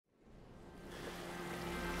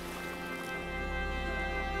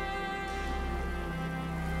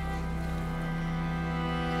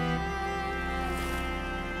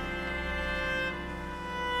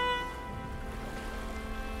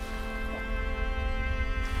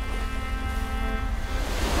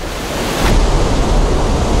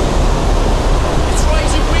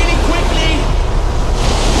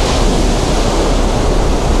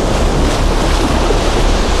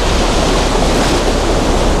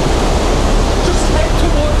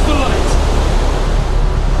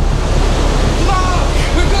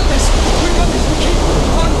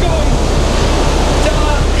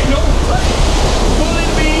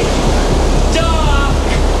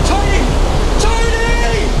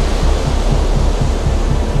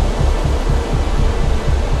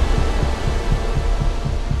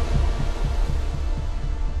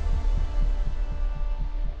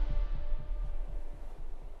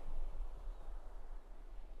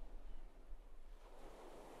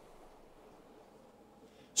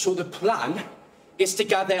So the plan is to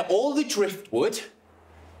gather all the driftwood,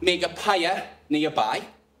 make a pyre nearby.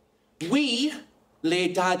 We lay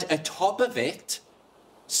Dad atop of it,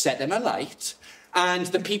 set him alight, and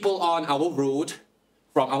the people on our road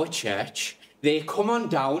from our church, they come on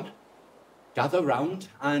down, gather round,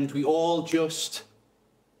 and we all just...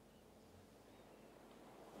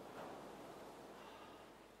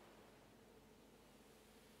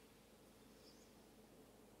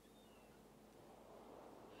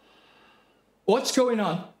 What's going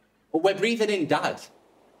on? Well, we're breathing in Dad.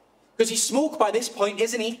 Because he's smoke by this point,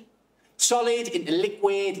 isn't he? Solid into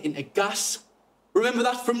liquid into gas. Remember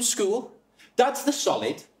that from school? Dad's the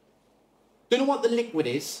solid. Don't know what the liquid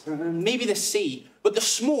is. Maybe the sea. But the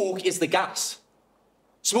smoke is the gas.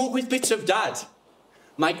 Smoke with bits of Dad.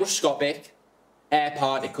 Microscopic. Air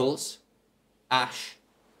particles. Ash.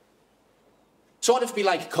 Sort of be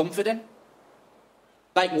like comforting.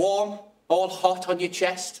 Like warm, all hot on your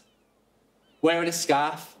chest. Wearing a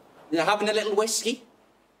scarf, having a little whiskey.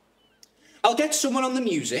 I'll get someone on the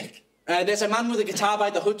music. There's a man with a guitar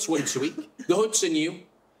by the huts once a week. The huts are new.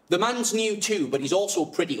 The man's new too, but he's also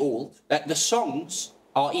pretty old. The songs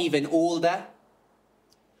are even older.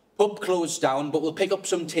 Pub closed down, but we'll pick up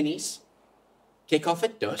some tinnies. Kick off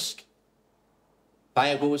at dusk.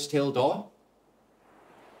 Fire goes till dawn.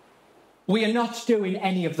 We are not doing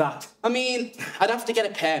any of that. I mean, I'd have to get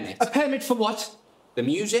a permit. A permit for what? The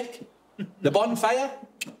music. The bonfire,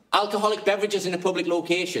 alcoholic beverages in a public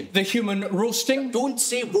location. The human roasting? Don't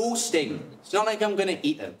say roasting. It's not like I'm going to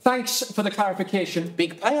eat them. Thanks for the clarification.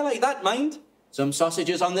 Big pyre like that, mind. Some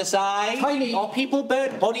sausages on the side. Tiny. Or people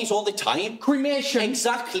burn bodies all the time. Cremation.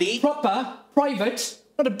 Exactly. Proper, private,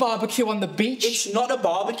 not a barbecue on the beach. It's not a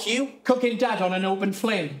barbecue. Cooking Dad on an open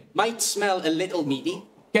flame. Might smell a little meaty.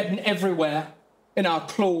 Getting everywhere. In our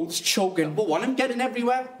clothes, choking. But want him getting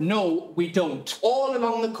everywhere? No, we don't. All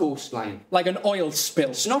along the coastline. Like an oil spill.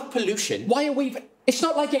 It's not pollution. Why are we... It's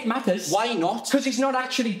not like it matters. Why not? Because he's not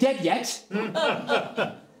actually dead yet.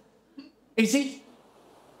 Is he?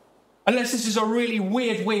 Unless this is a really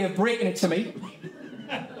weird way of breaking it to me.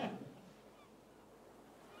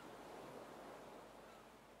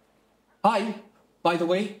 Hi, by the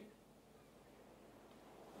way.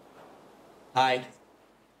 Hi.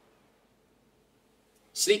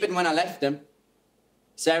 Sleeping when I left him.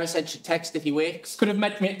 Sarah said she'd text if he wakes. Could have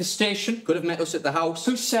met me at the station. Could have met us at the house.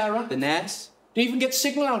 Who's Sarah? The nurse. Do you even get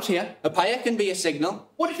signal out here? A pyre can be a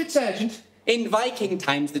signal. What if it's urgent? In Viking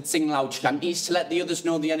times, they'd signal out shanties to let the others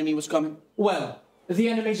know the enemy was coming. Well, the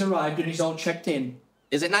enemy's arrived and he's all checked in.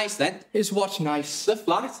 Is it nice then? Is what nice? The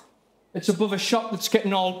flat? It's above a shop that's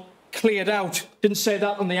getting all cleared out. Didn't say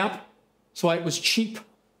that on the app. That's why it was cheap.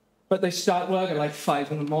 But they start work at like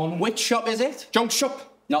 5 in the morning. Which shop is it? Junk shop.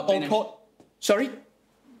 Not been Sorry?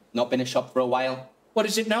 Not been a shop for a while. What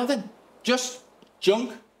is it now then? Just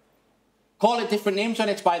junk. Call it different names when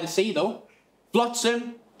it's by the sea though.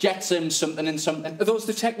 Flotsam, jetsam, something and something. Are those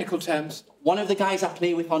the technical terms? One of the guys I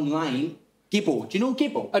play with online, Gibbo. Do you know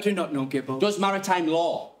Gibbo? I do not know Gibbo. Does maritime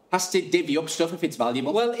law. Has to divvy up stuff if it's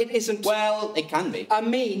valuable. Well, it isn't. Well, it can be. I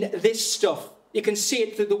mean, this stuff. You can see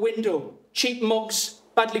it through the window. Cheap mugs,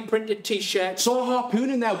 badly printed T-shirts. Saw a harpoon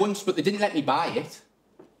in there once, but they didn't let me buy it.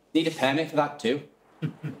 Need a permit for that too.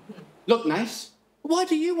 Look nice. Why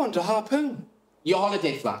do you want a harpoon? Your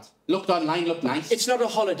holiday flat. Looked online, looked nice. It's not a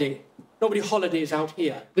holiday. Nobody holidays out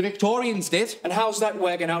here. The Victorians did. And how's that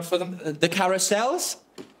working out for them? The carousels,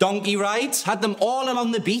 donkey rides, had them all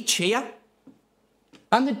along the beach here.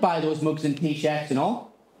 And they'd buy those mugs and T-shirts and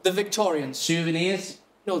all. The Victorians? Souvenirs.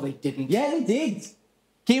 No, they didn't. Yeah, they did.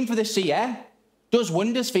 Came for the sea air. Does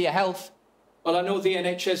wonders for your health. Well, I know the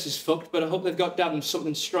NHS is fucked, but I hope they've got down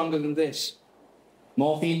something stronger than this.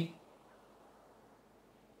 Morphine.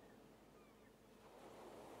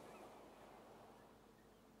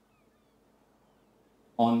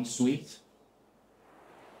 Ensuite.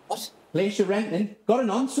 What? Place you're renting. Got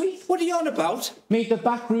an ensuite? What are you on about? Made the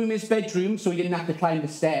back room his bedroom so he didn't have to climb the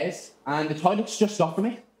stairs. And the toilet's just off from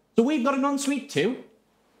it. So we've got an ensuite too.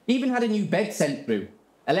 Even had a new bed sent through.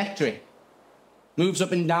 Electric. Moves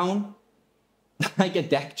up and down. Like a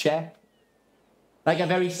deck chair. Like a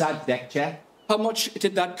very sad deck chair. How much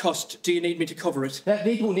did that cost? Do you need me to cover it?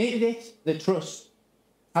 They donated it. The trust.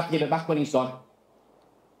 Have to give it back when he's gone.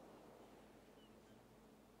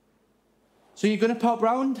 So you're going to pop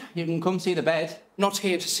round? You can come see the bed. Not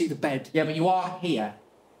here to see the bed. Yeah, but you are here.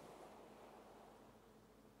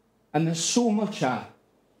 And there's so much, I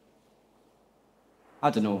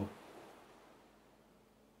don't know.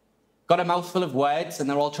 Got a mouthful of words and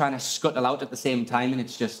they're all trying to scuttle out at the same time and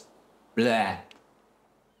it's just blah.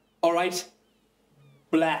 All right.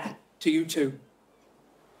 Blah to you too.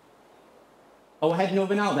 Oh, we're heading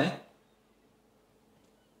over now then?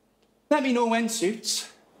 Let me know when suits.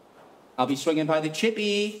 I'll be swinging by the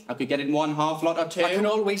chippy. I could get in one half lot or two. I can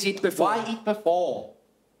always eat before. Why eat before?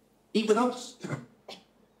 Eat with us.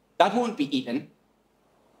 Dad won't be eating.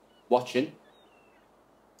 Watching.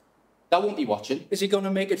 Dad won't be watching. Is he going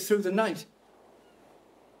to make it through the night?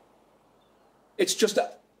 It's just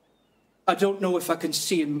that I don't know if I can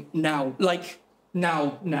see him now. Like,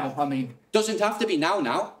 now, I mean. Doesn't have to be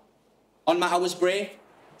now. On my hour's break,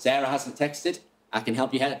 Sarah hasn't texted. I can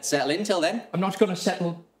help you settle in till then. I'm not going to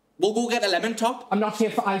settle. We'll go get a lemon top. I'm not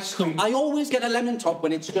here for ice cream. I always get a lemon top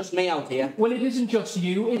when it's just me out here. Well, it isn't just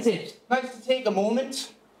you, is it? Nice to take a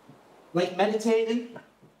moment. Like meditating.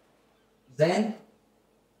 Zen.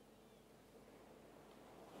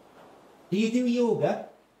 Do you do yoga?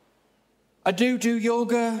 I do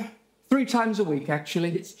yoga 3 times a week,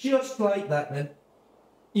 actually. It's just like that, then.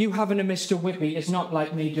 You having a Mr. Whippy is not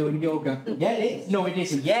like me doing yoga. Yeah, it is. No, it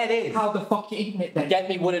isn't. Yeah, it is. How the fuck are you eating it then? Get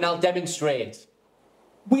me one and I'll demonstrate.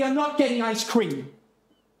 We are not getting ice cream.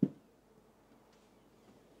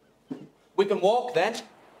 We can walk then.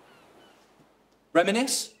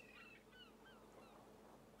 Reminisce.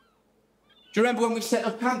 Do you remember when we set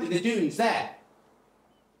up camp in the dunes there?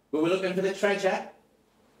 We were looking for the treasure.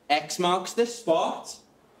 X marks the spot.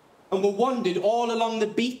 And we wandered all along the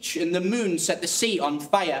beach and the moon set the sea on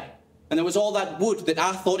fire. And there was all that wood that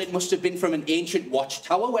I thought it must have been from an ancient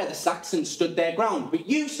watchtower where the Saxons stood their ground. But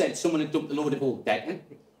you said someone had dumped a load of old decking.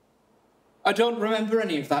 I don't remember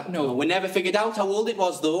any of that, no. We never figured out how old it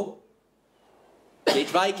was, though. Did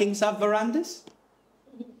Vikings have verandas?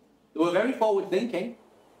 They were very forward-thinking.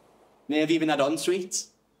 May have even had en-suites.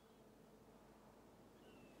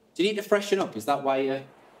 Do you need to freshen up? Is that why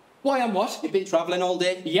Why I'm what? you've been travelling all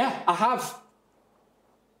day? Yeah, I have.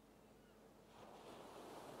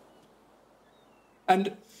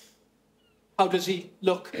 And how does he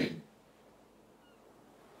look?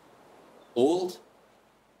 Old.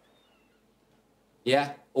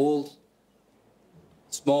 Yeah, old.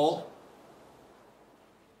 Small.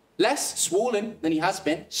 Less swollen than he has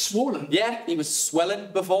been. Swollen? Yeah, he was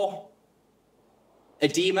swelling before.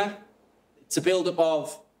 Edema. It's a build-up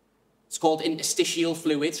of, it's called interstitial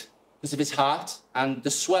fluid because of his heart, and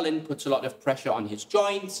the swelling puts a lot of pressure on his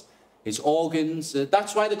joints, his organs.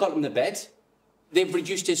 That's why they got him the bed. They've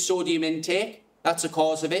reduced his sodium intake. That's a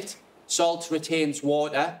cause of it. Salt retains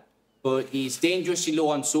water, but he's dangerously low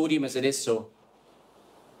on sodium as it is, so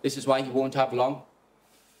this is why he won't have long.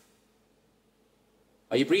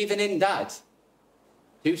 Are you breathing in, Dad?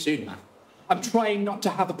 Too soon, man. I'm trying not to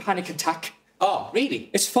have a panic attack. Oh, really?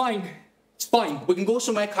 It's fine. It's fine. We can go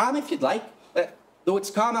somewhere calm if you'd like. Though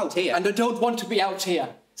it's calm out here. And I don't want to be out here.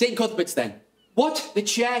 St. Cuthbert's then. What? The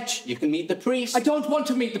church. You can meet the priest. I don't want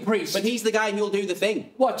to meet the priest. But he's the guy who'll do the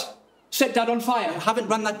thing. What? Set Dad on fire? I haven't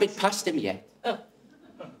run that bit past him yet.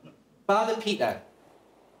 Father Peter.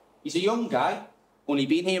 He's a young guy. Only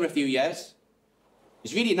been here a few years.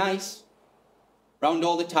 He's really nice. Round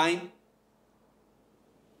all the time.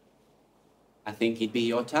 I think he'd be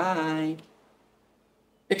your type.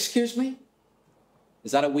 Excuse me?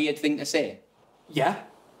 Is that a weird thing to say? Yeah.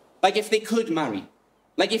 Like if they could marry.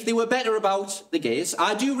 Like if they were better about the gays.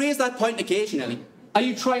 I do raise that point occasionally. Are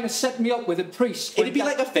you trying to set me up with a priest? It'd be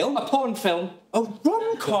like a film. A porn film? A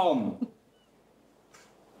rom-com.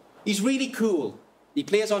 He's really cool. He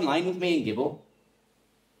plays online with me and Gibbo.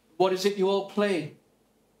 What is it you all play?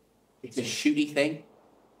 It's a shooty thing.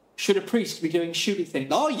 Should a priest be doing shooty things?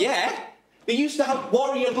 Oh, yeah. They used to have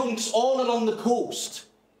warrior monks all along the coast.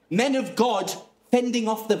 Men of God fending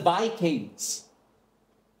off the Vikings.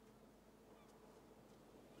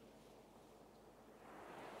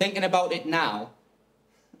 Thinking about it now,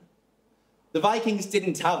 the Vikings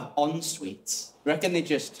didn't have en-suites. Reckon they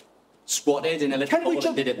just squatted in a little hole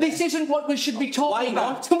and did it there. This isn't what we should be talking Why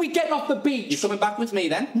about. not? Can we get off the beach? You coming back with me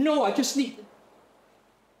then? No, I just need...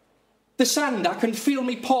 The sand, I can feel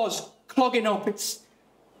me paws clogging up. It's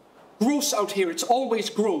gross out here. It's always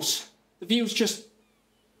gross. The view's just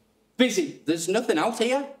busy. There's nothing out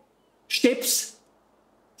here. Ships,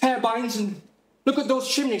 turbines, and look at those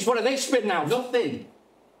chimneys. What are they spitting out? Nothing.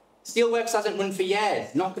 Steelworks hasn't run for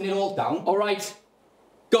years. Knocking it all down. All right.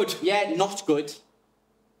 Good. Yeah, not good.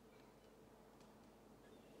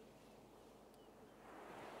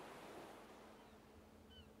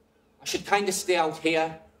 I should kind of stay out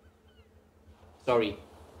here. Sorry.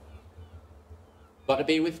 Got to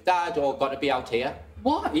be with Dad or got to be out here?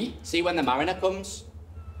 Why? See when the mariner comes?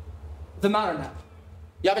 The mariner.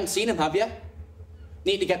 You haven't seen him, have you?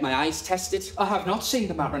 Need to get my eyes tested. I have not seen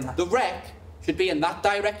the mariner. The wreck should be in that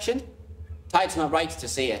direction. Tide's not right to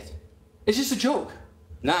see it. Is this a joke?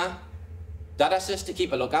 Nah. Dad asks us to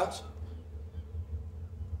keep a lookout.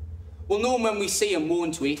 We'll know him when we see him,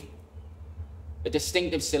 won't we? A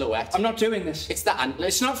distinctive silhouette. I'm not doing this. It's the antlers.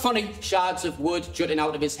 It's not funny. Shards of wood jutting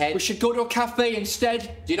out of his head. We should go to a cafe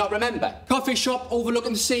instead. Do you not remember? Coffee shop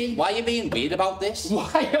overlooking the sea. Why are you being weird about this?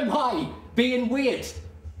 Why am I being weird?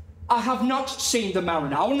 I have not seen the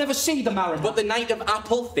Mariner. I will never see the Mariner. But the night of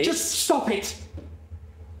apple fish... Just stop it.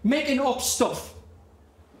 Making up stuff.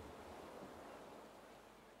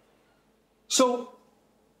 So,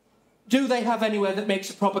 do they have anywhere that makes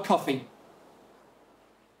a proper coffee?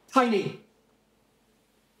 Tiny.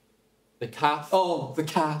 The calf. Oh, the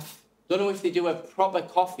calf. Don't know if they do a proper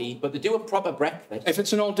coffee, but they do a proper breakfast. If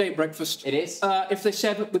it's an all-day breakfast. It is? If they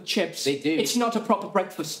serve it with chips. They do. It's not a proper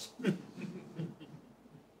breakfast.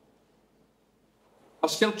 I'll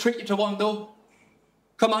still treat you to one, though.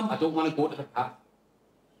 Come on. I don't want to go to the calf.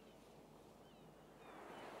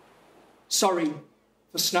 Sorry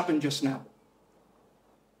for snapping just now.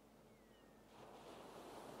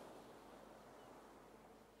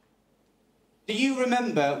 Do you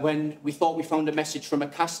remember when we thought we found a message from a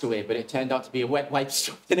castaway, but it turned out to be a wet wipe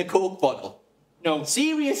stuffed in a Coke bottle? No.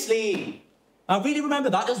 Seriously? I really remember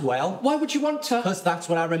that as well. Why would you want to? Because that's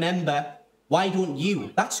what I remember. Why don't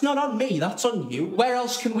you? That's not on me, that's on you. Where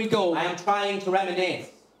else can we go? I am trying to reminisce.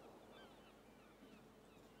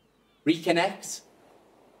 Reconnect.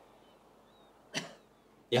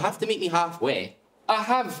 You have to meet me halfway. I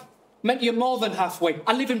have. Met you more than halfway.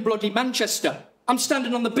 I live in bloody Manchester. I'm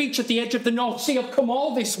standing on the beach at the edge of the North Sea. I've come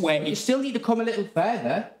all this way. You still need to come a little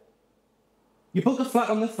further. You book a flat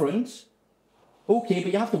on the front. Okay,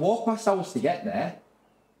 but you have to walk past hours to get there.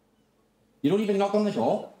 You don't even knock on the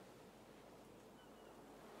door.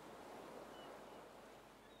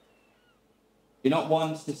 You're not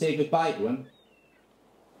one to say goodbye to him.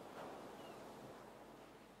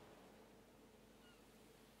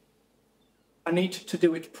 I need to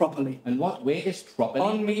do it properly. And what way is properly?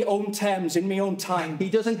 On me own terms, in me own time. He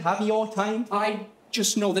doesn't have your time. I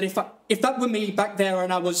just know that if that were me back there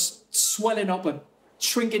and I was swelling up and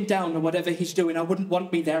shrinking down or whatever he's doing, I wouldn't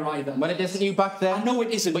want me there either. Well, it isn't you back there. I know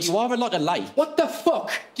it isn't. But you are a lot alike. What the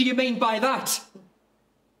fuck do you mean by that?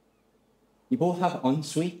 You both have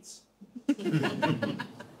ensuites.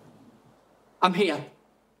 I'm here.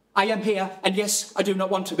 I am here, and yes, I do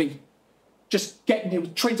not want to be. Just getting here.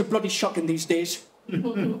 Trains are bloody shocking these days.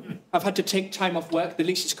 I've had to take time off work. The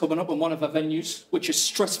lease is coming up on one of our venues, which is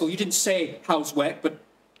stressful. You didn't say how's work, but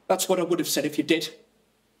that's what I would have said if you did.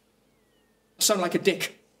 I sound like a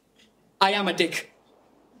dick. I am a dick.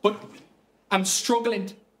 But I'm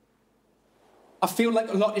struggling. I feel like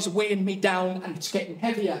a lot is weighing me down, and it's getting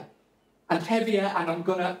heavier and heavier, and I'm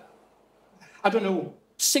gonna, I don't know,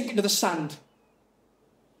 sink into the sand.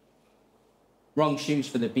 Wrong shoes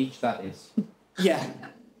for the beach, that is.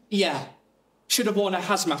 Yeah. Should have worn a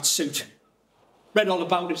hazmat suit. Read all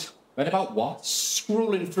about it. Read about what?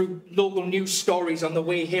 Scrolling through local news stories on the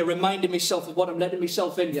way here, reminding myself of what I'm letting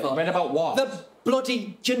myself in for. Read about what? The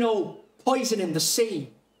bloody, poison in the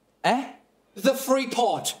sea. Eh? The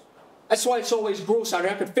Freeport. That's why it's always gross,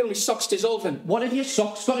 Harry. I could feel my socks dissolving. What have your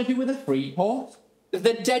socks got to do with the Freeport?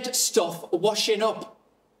 The dead stuff washing up.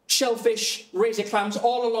 Shellfish, razor clams,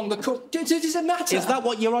 all along the coast. Does it matter? Is that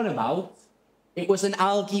what you're on about? It was an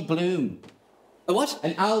algae bloom. A what?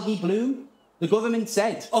 An algae bloom? The government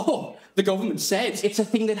said. Oh, the government said. It's a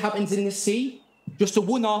thing that happens in the sea. Just a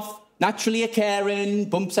one-off, naturally occurring,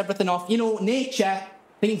 bumps everything off. You know, nature,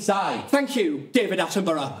 things die. Thank you, David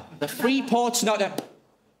Attenborough. The Freeport's not a...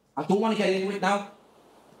 I don't want to get into it now.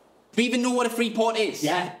 Do you even know what a Freeport is?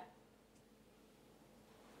 Yeah.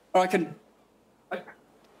 Or I can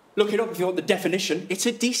look it up if you want the definition. It's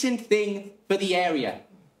a decent thing for the area.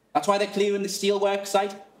 That's why they're clearing the steelworks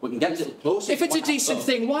site. We can get a little closer. If it's a decent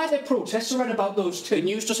thing, why are there protests around about those two? The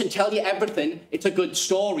news doesn't tell you everything. It's a good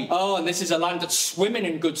story. Oh, and this is a land that's swimming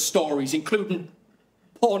in good stories, including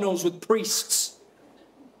pornos with priests.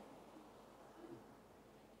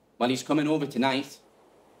 Well, he's coming over tonight.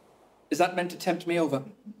 Is that meant to tempt me over?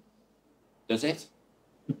 Does it?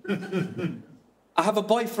 I have a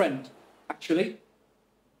boyfriend, actually.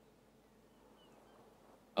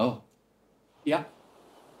 Oh. Yeah.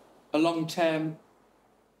 A long-term...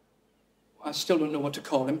 I still don't know what to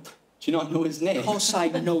call him. Do you not know his name? Of course I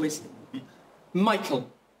know his... Michael.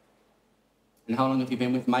 And how long have you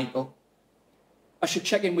been with Michael? I should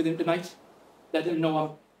check in with him tonight. Let him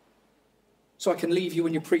know so I can leave you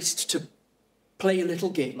and your priest to play a little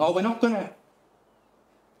game. Oh, we're not gonna...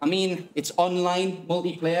 I mean, it's online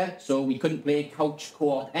multiplayer, so we couldn't play couch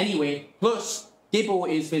co-op anyway. Plus, Gibbo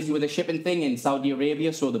is busy with a shipping thing in Saudi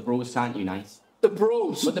Arabia, so the bros can't unite. The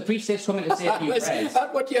bros? But the priest is coming to say a few prayers. Is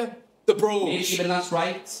that what you... The bros. Maybe even that's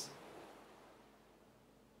right. It's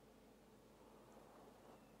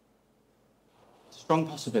a strong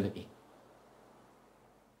possibility.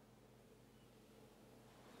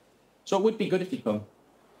 So it would be good if you come.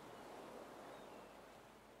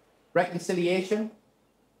 Reconciliation.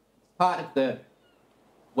 Part of the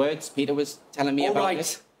words Peter was telling me about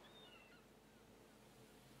this.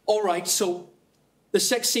 All right, so the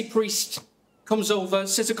sexy priest comes over,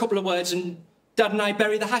 says a couple of words, and Dad and I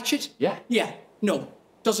bury the hatchet? Yeah. Yeah, no,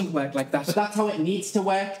 doesn't work like that. But that's how it needs to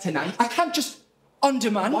work tonight. I can't just on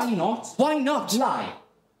demand. Why not? Why not? Lie.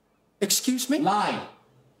 Excuse me? Lie.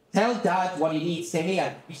 Tell Dad what he needs to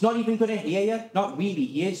hear. He's not even going to hear you. Not really.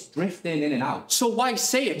 He is drifting in and out. So why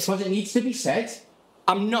say it? Because it needs to be said.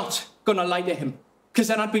 I'm not going to lie to him, because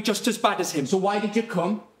then I'd be just as bad as him. So why did you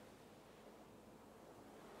come?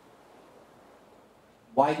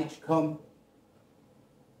 Why did you come?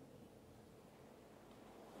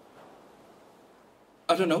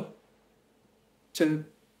 I don't know. To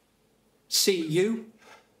see you?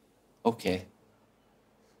 Okay.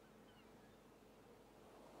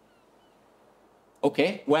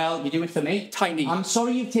 Okay, well, you do it for me. Tiny. I'm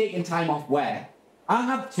sorry you've taken time off work. I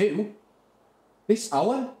have too. This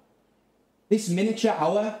hour? This miniature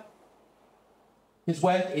hour? His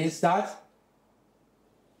work is, Dad.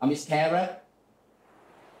 I'm his carer.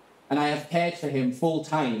 And I have cared for him full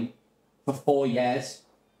time for 4 years.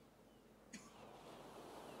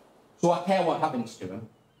 So I care what happens to him.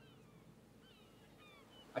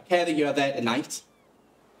 I care that you're there tonight.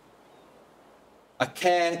 I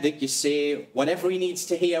care that you say whatever he needs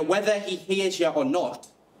to hear, whether he hears you or not.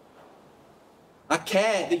 I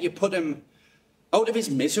care that you put him out of his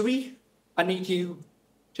misery. I need you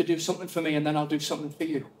to do something for me, and then I'll do something for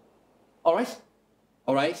you. All right?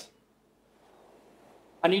 All right?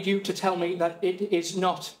 I need you to tell me that it is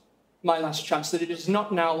not my last chance, that it is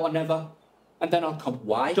not now or never, and then I'll come.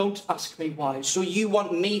 Why? Don't ask me why. So you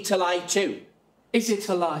want me to lie too? Is it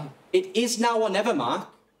a lie? It is now or never, Mark.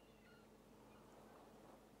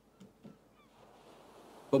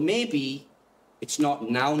 But maybe it's not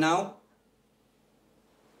now.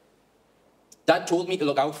 Dad told me to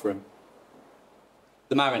look out for him.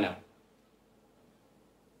 The mariner.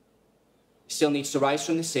 He still needs to rise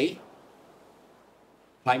from the sea,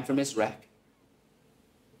 climb from his wreck,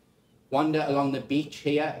 wander along the beach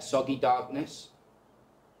here, a soggy darkness,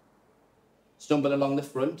 stumble along the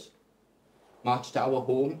front, march to our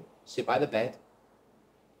home, sit by the bed,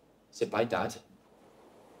 sit by Dad,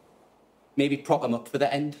 maybe prop him up for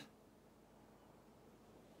the end.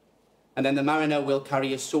 And then the mariner will carry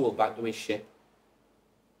his soul back to his ship.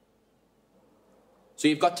 So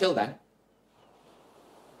you've got till then.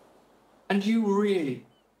 And you really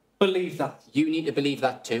believe that? You need to believe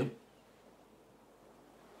that too.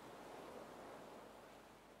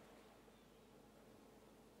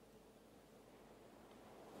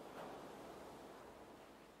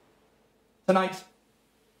 Tonight?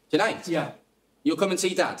 Tonight? Yeah. You'll come and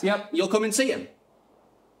see Dad? Yep. You'll come and see him?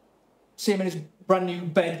 See him in his brand new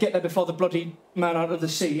bed, get there before the bloody man out of the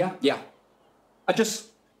sea, yeah? Yeah. I just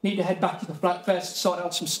need to head back to the flat first, sort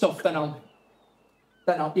out some stuff, then I'll,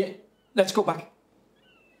 yeah, let's go back.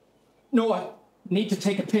 No, I need to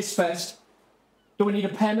take a piss first. Do I need a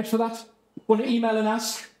permit for that? Want to email and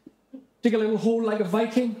ask? Dig a little hole like a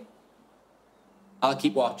Viking? I'll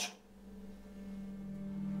keep watch.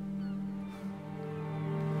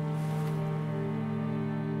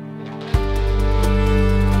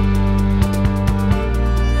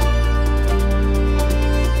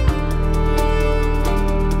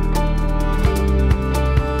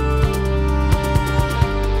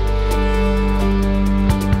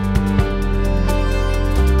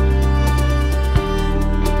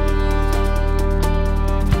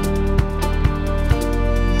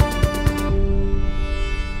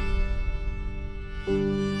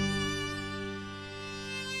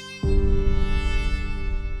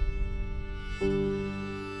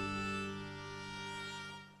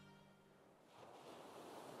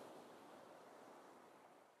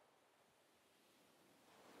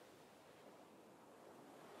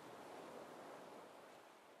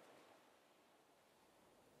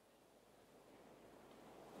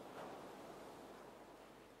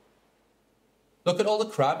 Look at all the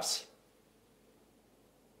crabs.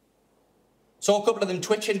 Saw a couple of them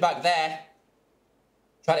twitching back there.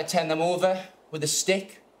 Try to turn them over with a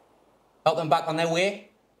stick. Help them back on their way.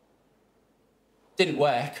 Didn't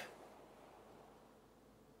work.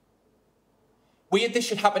 Weird this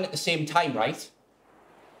should happen at the same time, right?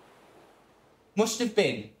 Must have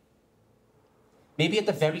been. Maybe at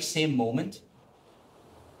the very same moment.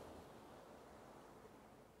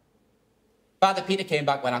 Father Peter came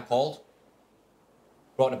back when I called.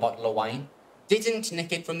 Brought a bottle of wine. Didn't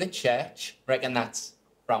nick it from the church. Reckon that's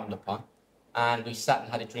frowned upon. And we sat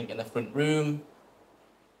and had a drink in the front room.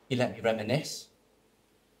 He let me reminisce.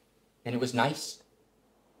 And it was nice.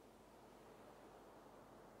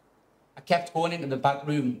 I kept going into the back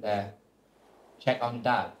room there. Check on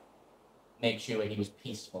Dad. Make sure he was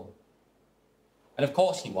peaceful. And of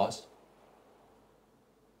course he was.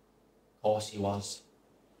 Of course he was.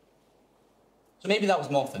 So maybe that was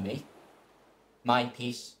more for me. My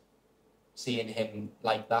peace. Seeing him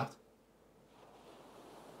like that.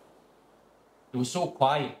 It was so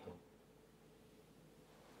quiet though.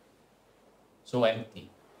 So empty.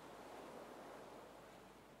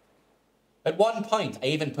 At one point, I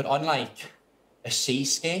even put on like a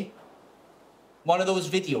seascape. One of those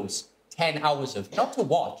videos, 10 hours of, not to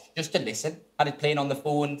watch, just to listen. Had it playing on the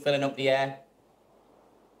phone, filling up the air.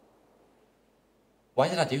 Why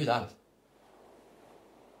did I do that?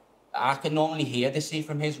 I can normally hear the sea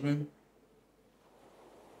from his room.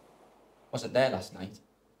 Wasn't there last night.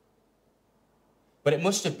 But it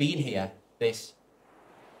must have been here, this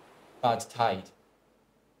bad tide.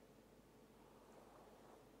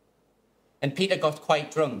 And Peter got quite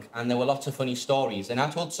drunk, and there were lots of funny stories. And I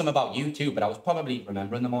told some about you too, but I was probably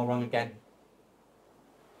remembering them all wrong again.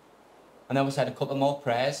 And then we said a couple more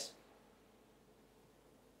prayers.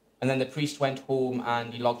 And then the priest went home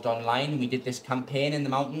and he logged online. We did this campaign in the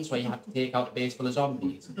mountains where you had to take out a base full of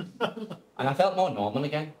zombies. And I felt more normal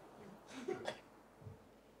again.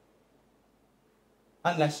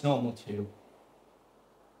 And less normal too.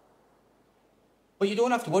 But you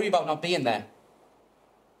don't have to worry about not being there.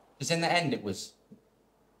 Because in the end it was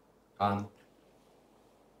calm.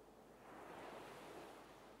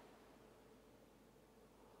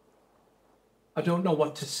 I don't know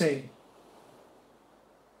what to say.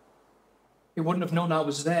 He wouldn't have known I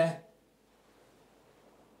was there.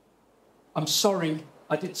 I'm sorry.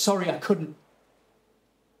 Sorry I couldn't.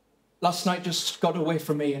 Last night just got away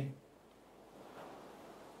from me and...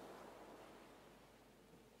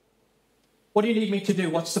 What do you need me to do?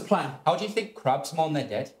 What's the plan? How do you think crabs mourn their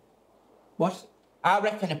dead? What? I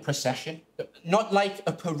reckon a procession. Not like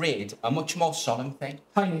a parade, a much more solemn thing.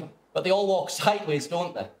 Tiny. But they all walk sideways,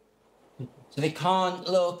 don't they? So they can't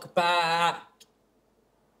look back.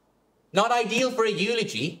 Not ideal for a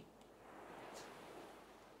eulogy.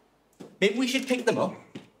 Maybe we should pick them up.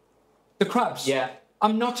 The crabs? Yeah.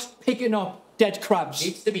 I'm not picking up dead crabs.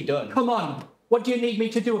 Needs to be done. Come on. What do you need me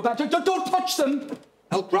to do about it? Don't touch them!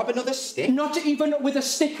 I'll grab another stick. Not even with a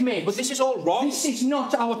stick, mate. But this is all wrong. This is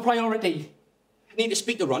not our priority. I need to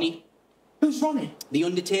speak to Ronnie. Who's Ronnie? The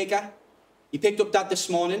undertaker. He picked up Dad this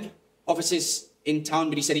morning. Officer's in town,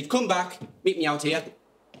 but he said he'd come back, meet me out here.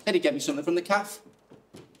 Said he'd get me something from the calf.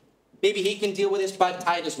 Maybe he can deal with this bad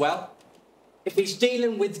tide as well. If he's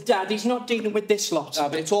dealing with Dad, he's not dealing with this lot.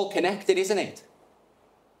 But it's all connected, isn't it?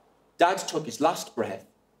 Dad took his last breath.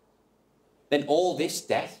 Then all this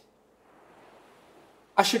death.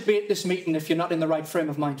 I should be at this meeting if you're not in the right frame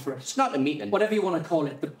of mind for it. It's not a meeting. Whatever you want to call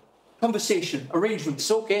it. The conversation, arrangement.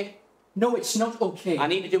 It's okay. No, it's not okay. I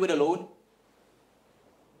need to do it alone.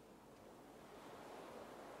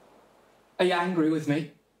 Are you angry with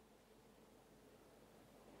me?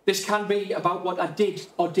 This can be about what I did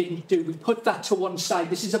or didn't do. We put that to one side.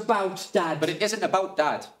 This is about Dad. But it isn't about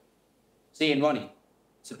Dad. Seeing Ronnie.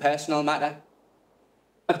 It's a personal matter.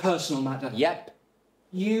 A personal matter? Yep.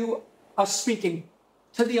 You are speaking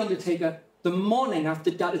to the undertaker the morning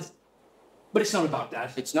after Dad is... But it's not about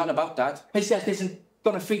Dad. It's not about Dad. His death isn't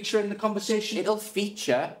going to feature in the conversation? It'll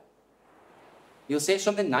feature. You'll say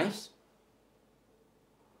something nice.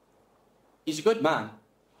 He's a good man.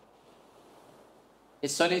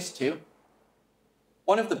 His son is too.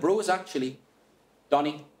 One of the bros, actually.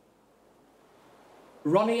 Donnie.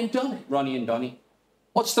 Ronnie and Donnie? Ronnie and Donnie.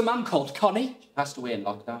 What's the man called? Connie? She passed away in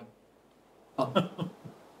lockdown. Oh.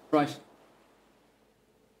 Right.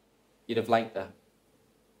 You'd have liked her.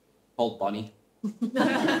 Old Bonnie.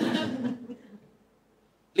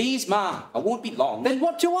 Please, Ma. I won't be long. Then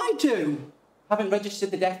what do I do? Haven't registered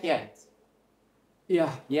the death yet.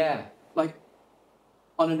 Yeah. Yeah. Like,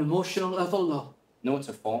 on an emotional level, or... No, it's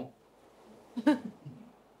a form.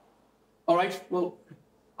 All right, well,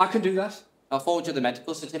 I can do that. I'll forward you the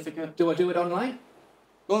medical certificate. Do I do it online?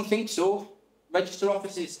 Don't think so. Register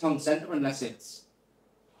office is town centre unless it's...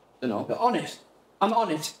 Dunno. You're on it. I'm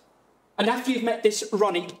on it. And after you've met this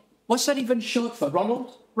Ronnie, what's that even short for?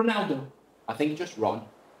 Ronald? Ronaldo? I think just Ron.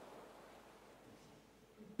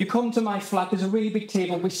 You come to my flat, there's a really big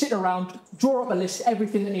table, we sit around, draw up a list,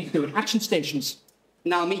 everything that needs doing. Action stations.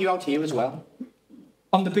 Now I'll meet you out here as well.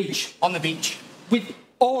 On the beach. On the beach. With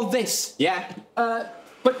All this? Yeah.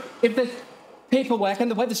 But if there's paperwork and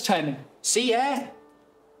the weather's turning. See, yeah.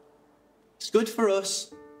 It's good for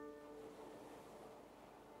us.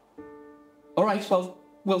 All right, well,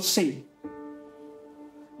 we'll see.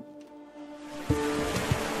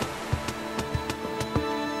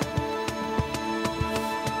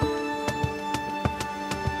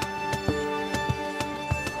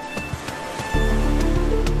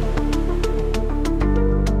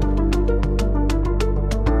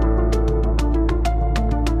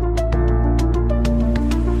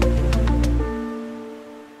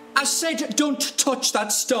 I said don't touch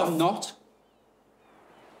that stuff. I'm not.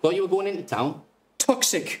 Thought you were going into town.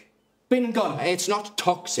 Toxic. Been and gone. It's not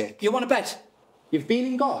toxic. You want to bet? You've been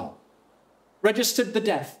and gone. Registered the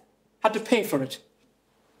death. Had to pay for it.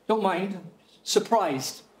 Don't mind.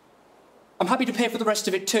 Surprised. I'm happy to pay for the rest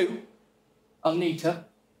of it too. I'll need to.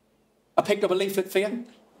 I picked up a leaflet for you.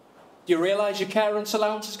 Do you realise your carerance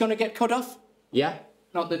allowance is going to get cut off? Yeah.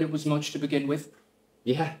 Not that it was much to begin with.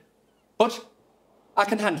 Yeah. But I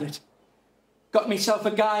can handle it. Got myself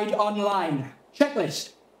a guide online.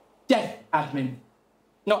 Checklist. Death admin.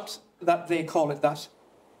 Not that they call it that.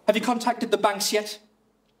 Have you contacted the banks yet?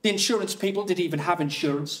 The insurance people did even have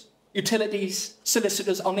insurance. Utilities,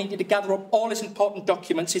 solicitors, I'll need you to gather up all his important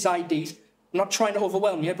documents, his IDs. I'm not trying to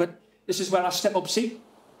overwhelm you, but this is where I step up, see?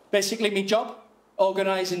 Basically, me job.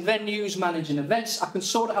 Organising venues, managing events. I can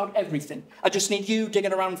sort out everything. I just need you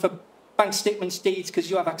digging around for bank statements, deeds, because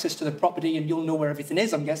you have access to the property and you'll know where everything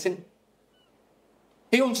is, I'm guessing.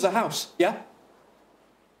 He owns the house, yeah?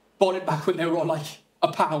 Bought it back when they were all like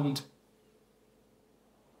 £1.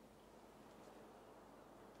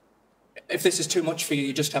 If this is too much for you,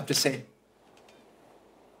 you just have to say.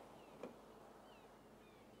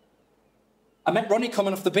 I met Ronnie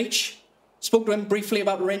coming off the beach. Spoke to him briefly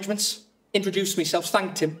about arrangements. Introduced myself,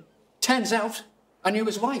 thanked him. Turns out, I knew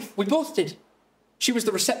his wife. We both did. She was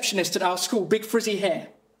the receptionist at our school, big frizzy hair.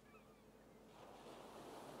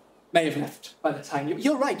 May have left by the time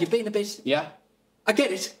you're right, you've been a bit... Yeah. I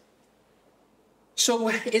get it. So,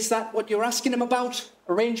 is that what you're asking him about?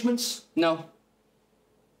 Arrangements? No.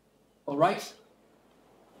 All right.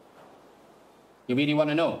 You really want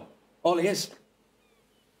to know? All he is.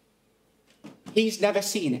 He's never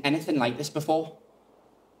seen anything like this before.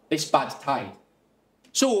 This bad tide.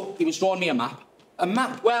 So, he was drawing me a map. A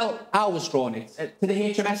map? Well, I was drawing it. To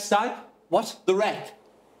the HMS side. What? The wreck.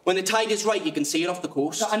 When the tide is right, you can see it off the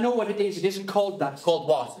coast. I know what it is. It isn't called that. It's called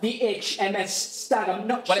what? The HMS Stag. I'm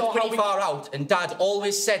not Well, sure it's pretty how we... far out, and Dad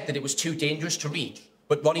always said that it was too dangerous to reach.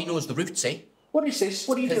 But Ronnie knows the route, see? What is this?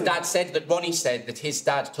 What are you His doing? dad said that Ronnie said that his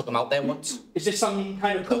dad took him out there once. Is this some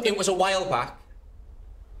kind of... It was a while back,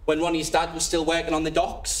 when Ronnie's dad was still working on the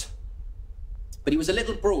docks. But he was a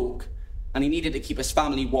little broke, and he needed to keep his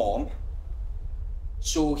family warm.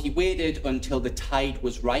 So he waited until the tide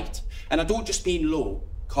was right. And I don't just mean low,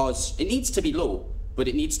 because it needs to be low, but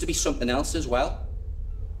it needs to be something else as well.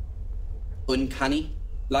 Uncanny,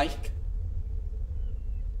 like.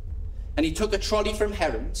 And he took a trolley from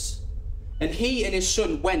Herons, and he and his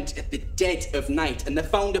son went at the dead of night, and they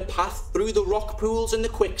found a path through the rock pools and the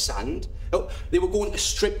quicksand. Oh, they were going to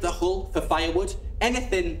strip the hull for firewood,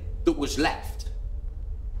 anything that was left.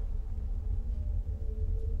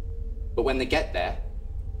 But when they get there,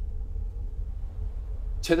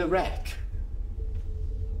 to the wreck,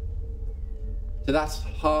 to that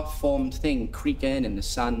half-formed thing creaking in the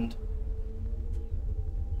sand,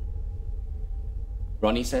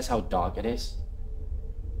 Ronnie says how dark it is,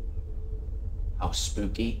 how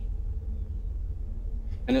spooky.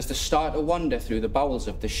 And as they start to wander through the bowels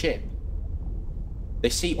of the ship, they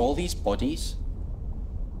see all these bodies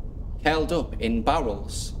curled up in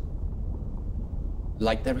barrels,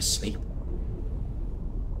 like they're asleep.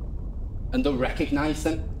 And they'll recognise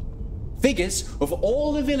them. Figures of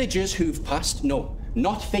all the villagers who've passed. No,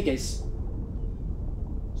 not figures.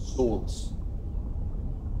 Souls.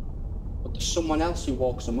 But there's someone else who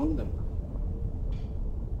walks among them.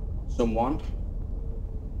 Someone.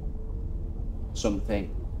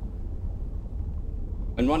 Something.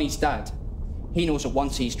 And Ronnie's dad, he knows that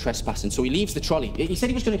once he's trespassing, so he leaves the trolley. He said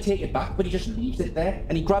he was going to take it back, but he just leaves it there,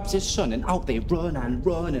 and he grabs his son, and out they run and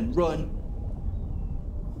run and run.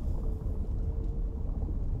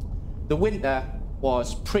 The winter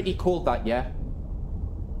was pretty cold that year.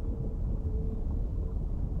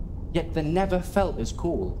 Yet they never felt as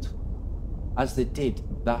cold as they did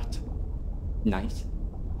that night.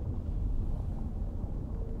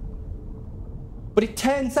 But it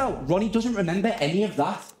turns out Ronnie doesn't remember any of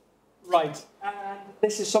that. Right. And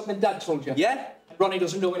this is something Dad told you? Yeah. And Ronnie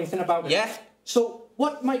doesn't know anything about it? Yeah. So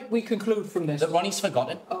what might we conclude from this? That Ronnie's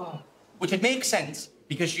forgotten. Oh. Which would make sense,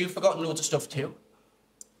 Because you've forgotten loads of stuff too.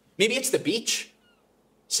 Maybe it's the beach.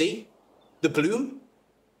 See? The bloom.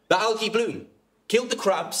 The algae bloom. Killed the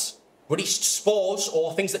crabs. Released spores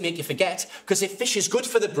or things that make you forget. Because if fish is good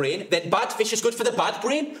for the brain, then bad fish is good for the bad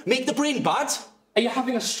brain. Make the brain bad. Are you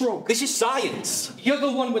having a stroke? This is science. You're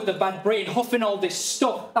the one with the bad brain huffing all this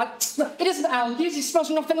stuff. It isn't algae. It smells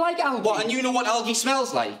nothing like algae. What, and you know what algae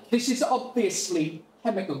smells like? This is obviously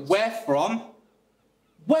chemicals. Where from?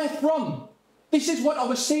 Where from? This is what I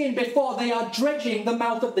was saying before. They are dredging the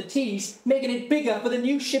mouth of the Tees, making it bigger for the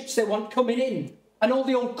new ships they want coming in. And all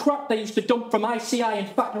the old crap they used to dump from ICI and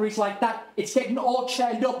factories like that, it's getting all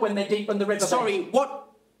churned up when they deepen the river. Sorry,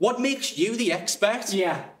 what makes you the expert?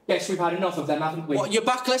 Yeah, yes, we've had enough of them, haven't we? What, you're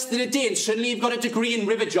back less than a day and suddenly you've got a degree in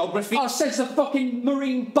river geography? Oh, says the fucking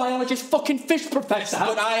marine biologist fucking fish professor.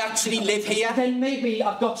 But I actually live here. Then maybe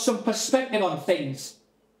I've got some perspective on things.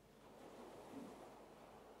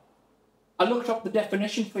 I looked up the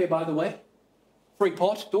definition for you, by the way. Free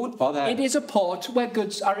port. Don't bother. It is a port where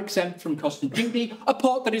goods are exempt from custom duty, a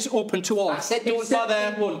port that is open to all. I said don't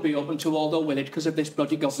bother. It won't be open to all, though, will it, because of this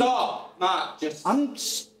bloody government? Stop, Matt, just... I'm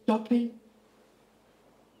stopping.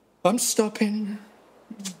 I'm stopping.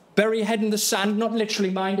 Bury your head in the sand, not literally,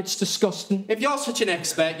 mind, it's disgusting. If you're such an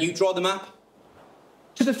expert, you draw the map.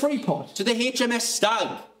 To the free port. To the HMS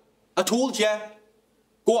Stag. I told you.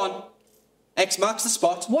 Go on. X marks the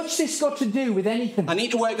spot. What's this got to do with anything? I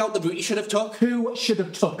need to work out the route you should have took. Who should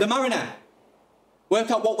have took? The mariner.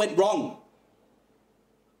 Work out what went wrong.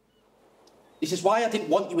 This is why I didn't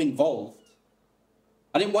want you involved.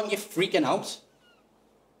 I didn't want you freaking out.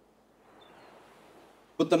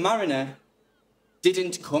 But the mariner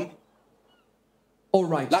didn't come. All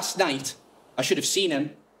right. Last night, I should have seen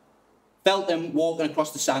him, felt him walking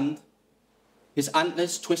across the sand, his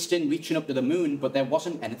antlers twisting, reaching up to the moon, but there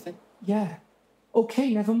wasn't anything. Yeah.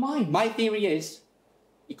 Okay, never mind. My theory is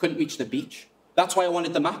he couldn't reach the beach. That's why I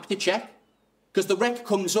wanted the map to check. Because the wreck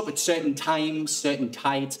comes up at certain times, certain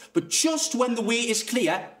tides, but just when the way is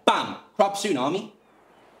clear, bam, crab tsunami.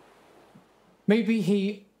 Maybe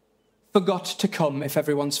he forgot to come if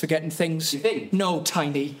everyone's forgetting things. You think? No,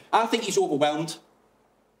 Tiny. I think he's overwhelmed.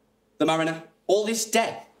 The mariner. All this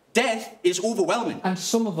death. Death is overwhelming. And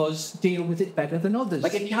some of us deal with it better than others.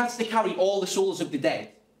 Like if he has to carry all the souls of the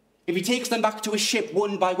dead, if he takes them back to his ship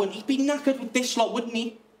one by one, he'd be knackered with this lot, wouldn't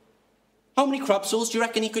he? How many crab souls do you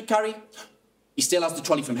reckon he could carry? He still has the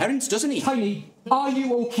trolley from Herons, doesn't he? Tiny, are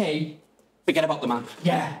you okay? Forget about the map.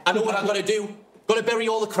 Yeah. I know what I've got to do. Got to bury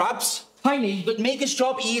all the crabs. Tiny. But make his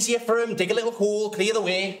job easier for him. Dig a little hole, clear the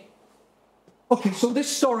way. Okay, so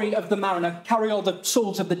this story of the mariner, carry all the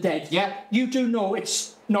souls of the dead. Yeah. You do know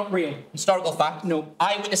it's not real. Historical fact. No.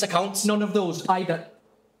 Eyewitness accounts. None of those either.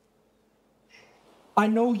 I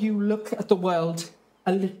know you look at the world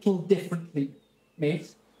a little differently,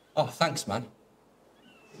 mate. Oh, thanks, man.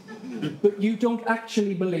 But you don't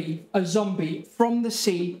actually believe a zombie from the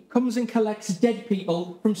sea comes and collects dead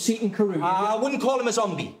people from Seaton Carew. I wouldn't call him a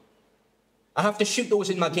zombie. I have to shoot those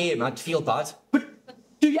in my game. I'd feel bad. But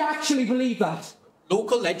do you actually believe that?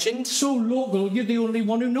 Local legend. So local, you're the only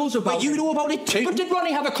one who knows about it. But you know about it too. But did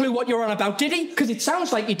Ronnie have a clue what you're on about, did he? Because it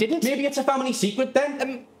sounds like he didn't. Maybe it's a family secret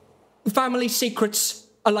then. Family secrets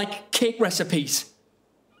are like cake recipes.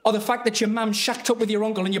 Or the fact that your mum shacked up with your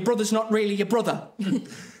uncle and your brother's not really your brother.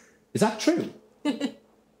 Is that true?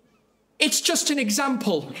 It's just an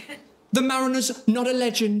example. The mariner's not a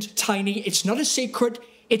legend, Tiny. It's not a secret.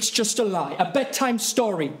 It's just a lie. A bedtime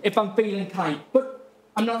story, if I'm feeling kind. But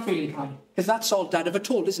I'm not feeling kind. Because that's all Dad ever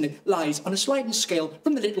told, isn't it? Lies on a sliding scale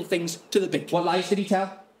from the little things to the big. What lies did he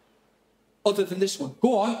tell? Other than this one.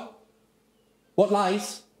 Go on. What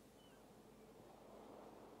lies?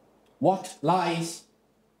 What lies?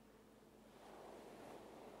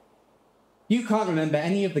 You can't remember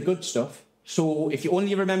any of the good stuff, so if you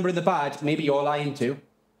only remember the bad, maybe you're lying too.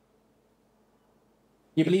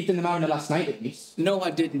 You believed in the mariner last night, at least. No,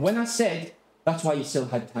 I didn't. When I said, that's why you still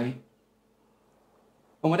had time.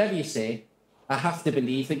 And whatever you say, I have to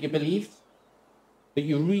believe that you believed. That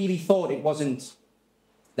you really thought it wasn't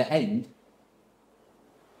the end.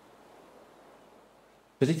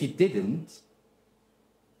 Because if you didn't,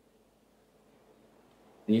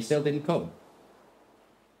 then you still didn't come.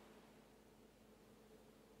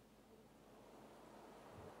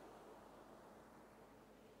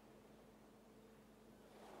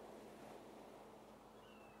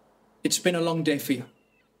 It's been a long day for you.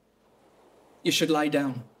 You should lie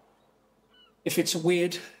down. If it's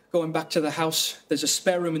weird going back to the house, there's a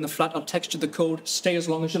spare room in the flat. I'll text you the code. Stay as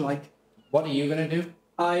long as you like. What are you going to do?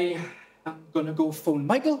 I am going to go phone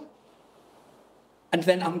Michael, and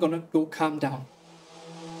then I'm going to go calm down.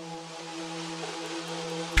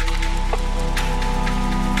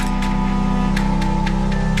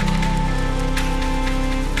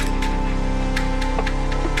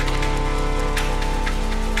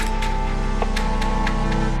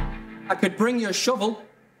 I could bring you a shovel,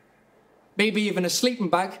 maybe even a sleeping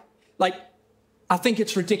bag. Like, I think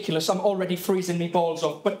it's ridiculous. I'm already freezing me balls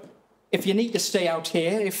off. But if you need to stay out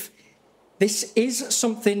here, if this is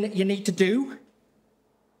something you need to do,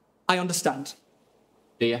 I understand.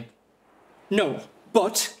 Do you? No,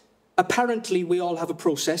 but apparently we all have a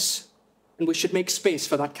process, and we should make space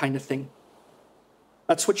for that kind of thing.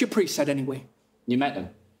 That's what your priest said anyway. You met him?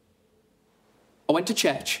 I went to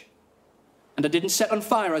church, and I didn't set on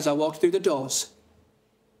fire as I walked through the doors.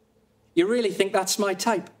 You really think that's my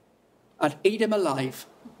type? I'd eat him alive.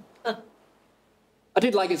 I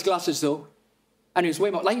did like his glasses, though. And he was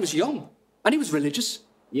way more... Like, he was young. And he was religious.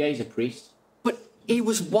 Yeah, he's a priest. But he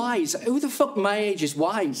was wise. Who the fuck my age is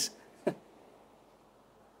wise?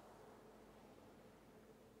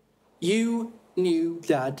 You knew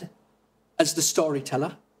Dad as the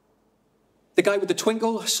storyteller. The guy with the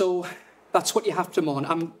twinkle, so that's what you have to mourn.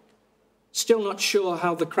 I'm still not sure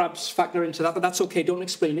how the crabs factor into that, but that's okay. Don't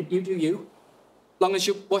explain it. You do you. Long as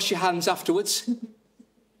you wash your hands afterwards.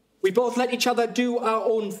 We both let each other do our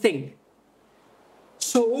own thing.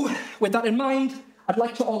 So, with that in mind, I'd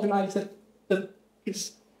like to organise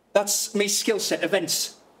that's my skill set,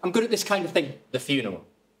 events. I'm good at this kind of thing. The funeral?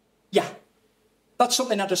 Yeah. That's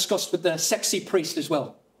something I discussed with the sexy priest as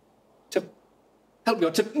well. To help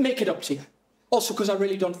you, to make it up to you. Also, because I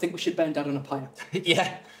really don't think we should burn Dad on a pyre.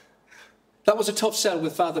 Yeah. That was a tough sell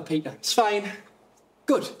with Father Peter. It's fine.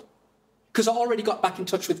 Good. Because I already got back in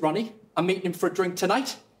touch with Ronnie. I'm meeting him for a drink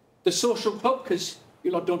tonight. The social club, because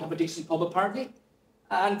you lot don't have a decent pub apparently.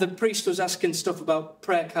 And the priest was asking stuff about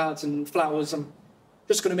prayer cards and flowers. I'm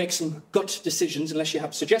just going to make some gut decisions unless you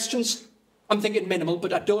have suggestions. I'm thinking minimal,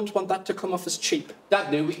 but I don't want that to come off as cheap.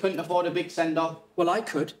 Dad knew we couldn't afford a big send-off. Well, I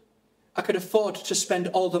could. I could afford to spend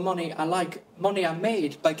all the money I like, money I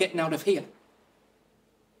made by getting out of here.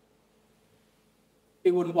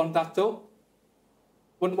 He wouldn't want that, though.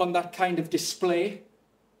 Wouldn't want that kind of display.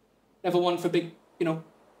 Never one for big, not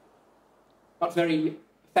very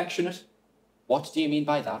affectionate. What do you mean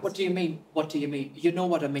by that? What do you mean? What do you mean? You know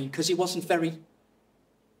what I mean, because he wasn't very...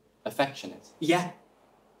 Affectionate? Yeah.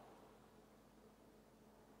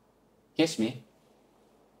 Kiss me.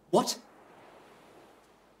 What?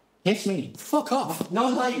 Kiss me. Fuck off.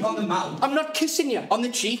 Not like on the mouth. I'm not kissing you. On the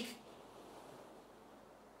cheek.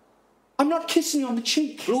 I'm not kissing you on the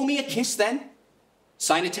cheek. Blow me a kiss then.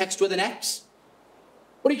 Sign a text with an X.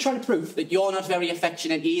 What are you trying to prove? That you're not very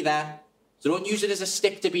affectionate either. So don't use it as a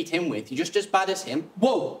stick to beat him with. You're just as bad as him.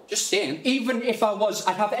 Whoa. Just saying. Even if I was,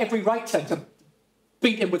 I'd have every right to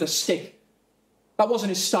beat him with a stick. That wasn't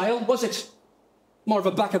his style, was it? More of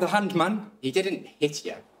a back-of-the-hand man. He didn't hit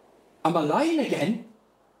you. Am I lying again?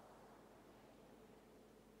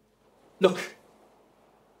 Look,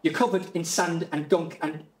 you're covered in sand and gunk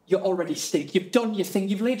and you already stink. You've done your thing.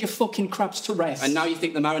 You've laid your fucking crabs to rest. And now you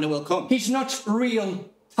think the mariner will come? He's not real,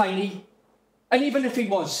 Tiny. And even if he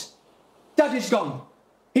was, Dad is gone.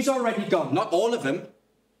 He's already gone. Not all of him.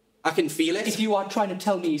 I can feel it. If you are trying to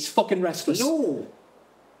tell me he's fucking restless. No.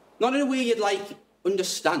 Not in a way you'd,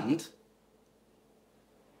 understand.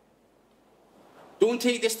 Don't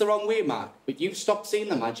take this the wrong way, Mark, but you've stopped seeing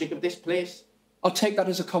the magic of this place. I'll take that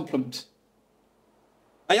as a compliment.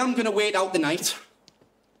 I am going to wait out the night.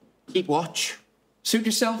 Keep watch. Suit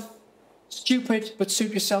yourself. Stupid, but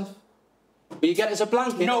suit yourself. Will you get us a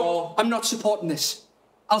blanket? No, or... I'm not supporting this.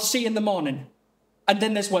 I'll see you in the morning. And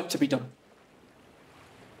then there's work to be done.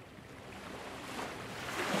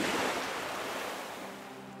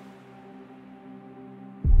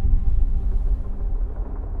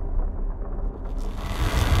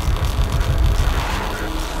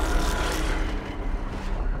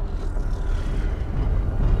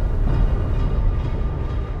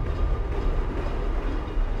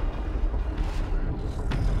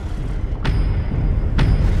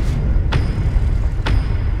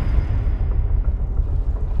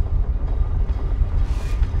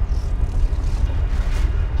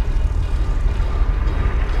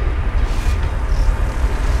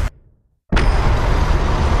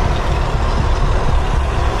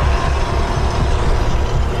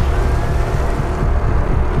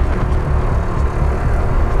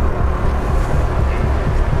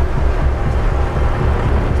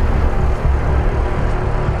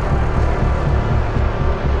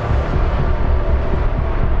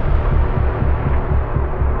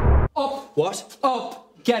 What?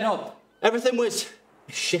 Up! Get up! Everything was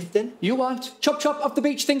shifting. You want? Chop chop off the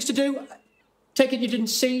beach, things to do. Take it you didn't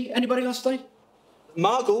see anybody last night?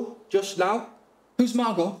 Margot, just now. Who's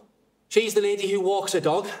Margot? She's the lady who walks a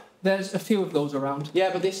dog. There's a few of those around.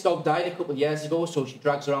 Yeah, but this dog died a couple of years ago, so she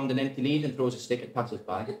drags around an empty lead and throws a stick at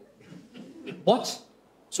passers-by. What?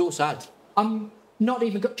 So sad. I'm not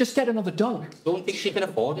even... Just get another dog. Don't think she can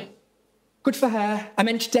afford it. Good for her. I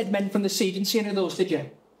meant dead men from the sea. Didn't see any of those, did you?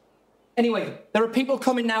 Anyway, there are people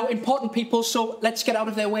coming now, important people, so let's get out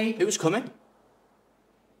of their way. Who's coming?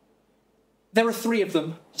 There are 3 of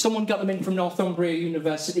them. Someone got them in from Northumbria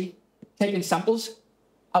University, taking samples.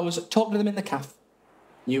 I was talking to them in the cafe.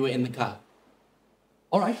 You were in the car.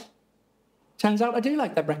 All right. Turns out I do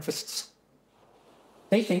like their breakfasts.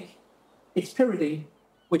 They think it's pyridine,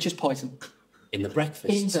 which is poison. In the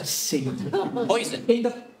breakfast? In the sea. Poison? In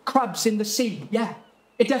the crabs in the sea, yeah.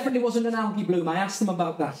 It definitely wasn't an algae bloom. I asked them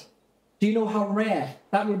about that. Do you know how rare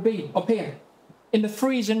that would be up here? In the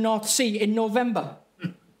freezing North Sea in November.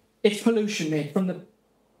 It's pollution, mate, from the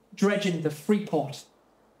dredging the Freeport.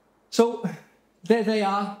 So, there they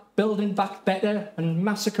are, building back better and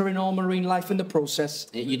massacring all marine life in the process.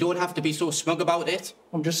 You don't have to be so smug about it.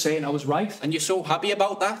 I'm just saying I was right. And you're so happy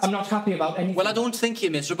about that? I'm not happy about anything. Well, I don't think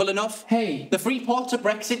you're miserable enough. Hey. The Freeport to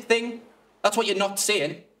Brexit thing, that's what you're not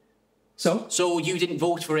saying. So? So you didn't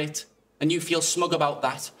vote for it, and you feel smug about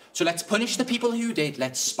that. So let's punish the people who did.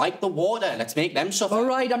 Let's spike the water. Let's make them suffer. All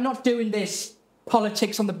right, I'm not doing this.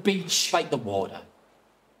 Politics on the beach. Spike the water.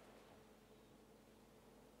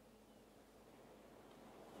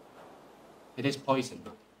 It is poison.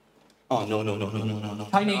 Oh, no.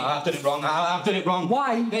 Tiny. I've done it wrong. I've done it wrong.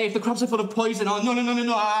 Why? If the crabs are full of poison. Oh,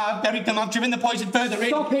 no. I've buried them. I've driven the poison further in.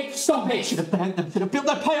 Stop it. Should have burnt them. Should have built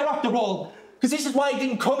that pyre after all. Because this is why I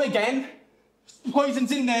didn't come again.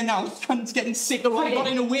 Poison's in there now. It's getting sicker. I got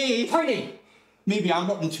in a wave. Tiny. Maybe I'm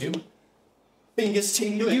rotten too. Fingers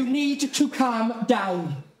tingling. You need to calm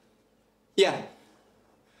down. Yeah.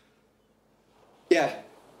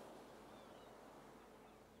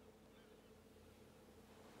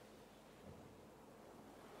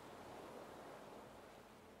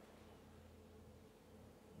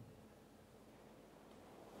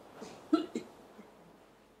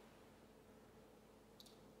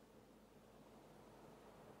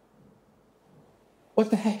 What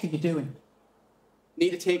the heck are you doing? Need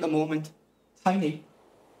to take a moment. Tiny.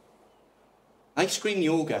 Ice cream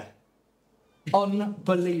yoga.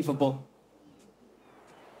 Unbelievable.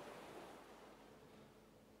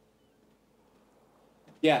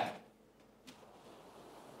 Yeah.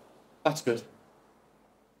 That's good.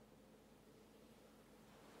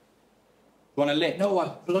 Want a lick? No, I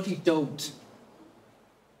bloody don't.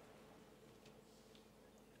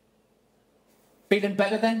 Feeling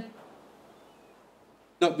better then?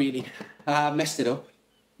 Not really. I messed it up.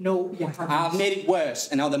 No, you haven't. I've made it worse,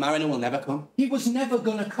 and now the mariner will never come. He was never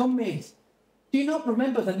gonna come, mate. Do you not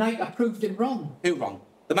remember the night I proved it wrong? Who wrong?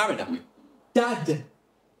 The mariner? Dad.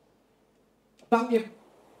 About your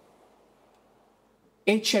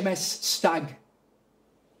HMS Stag.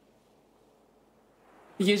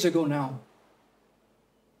 Years ago now.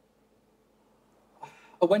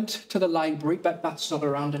 I went to the library, bet that's not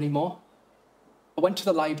around anymore. I went to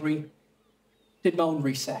the library, did my own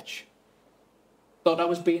research. Thought I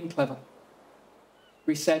was being clever.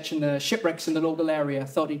 Researching the shipwrecks in the local area.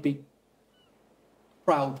 Thought he'd be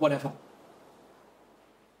proud, whatever.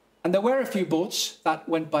 And there were a few boats that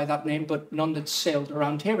went by that name, but none that sailed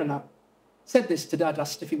around here. And I said this to Dad,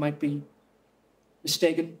 asked if he might be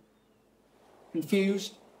mistaken,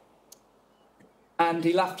 confused. And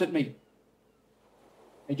he laughed at me.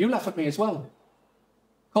 And you laugh at me as well.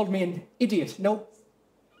 Called me an idiot. No.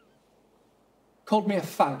 Called me a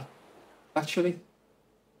fag, actually.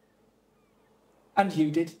 And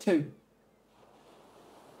you did too.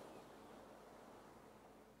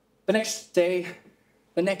 The next day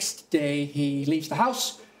he leaves the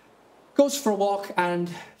house, goes for a walk and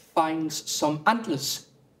finds some antlers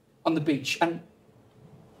on the beach. And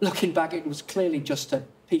looking back, it was clearly just a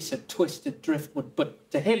piece of twisted driftwood,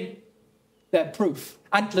 but to him, they're proof.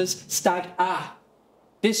 Antlers, stag,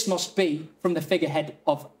 this must be from the figurehead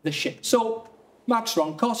of the ship. So, Mark's wrong,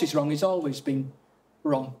 of course he's wrong, he's always been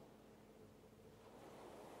wrong.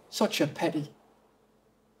 Such a petty.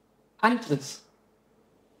 Antlers.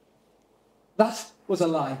 That was a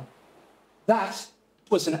lie. That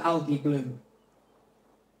was an algae bloom.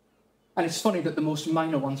 And it's funny that the most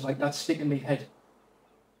minor ones like that stick in my head.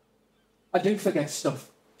 I do forget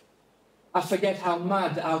stuff. I forget how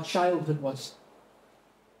mad our childhood was.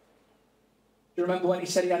 Do you remember when he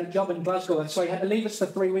said he had a job in Glasgow, so he had to leave us for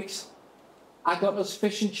 3 weeks? I got us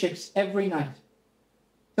fish and chips every night,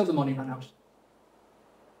 till the money ran out.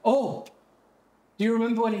 Oh, do you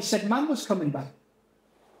remember when he said Mam was coming back?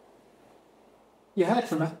 You heard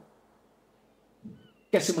from her.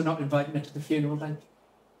 Guessing we're not inviting her to the funeral then.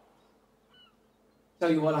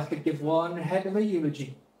 Tell you what, I could give one heck of a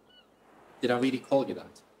eulogy. Did I really call you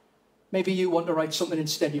that? Maybe you want to write something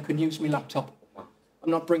instead. You can use my laptop. I'm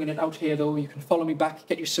not bringing it out here, though. You can follow me back,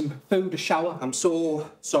 get you some food, a shower. I'm so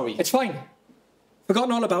sorry. It's fine.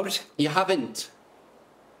 Forgotten all about it. You haven't.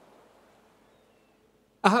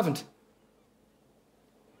 I haven't.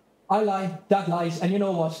 I lie, Dad lies, and you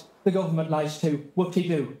know what? The government lies too.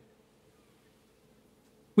 Whoop-de-doo.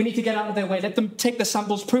 We need to get out of their way. Let them take the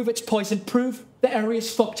samples, prove it's poison, prove the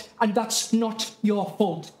area's fucked, and that's not your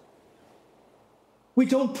fault. We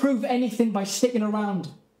don't prove anything by sticking around.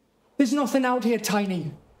 There's nothing out here,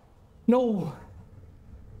 Tiny. No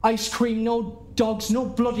ice cream, no dogs, no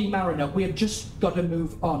bloody mariner. We have just got to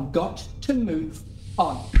move on. Got to move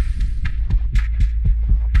on.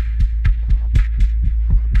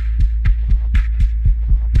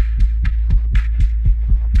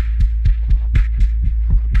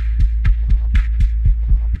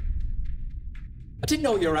 I didn't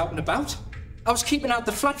know you were out and about. I was keeping out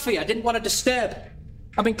the flat for you. I didn't want to disturb.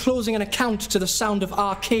 I've been closing an account to the sound of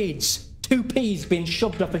arcades. 2p's being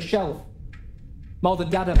shoved off a shelf. More than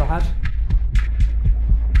Dad ever had.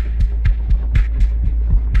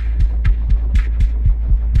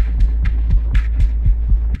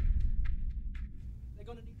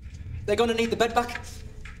 They're gonna need the bed back.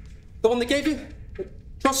 The one they gave you.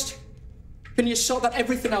 Trust. Can you sort that?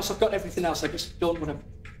 Everything else, I've got everything else. I just don't want to.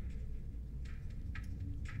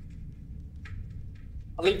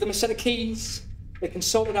 I'll leave them a set of keys. They can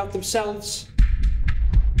sort it out themselves.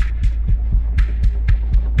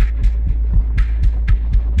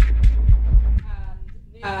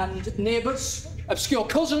 And neighbours, obscure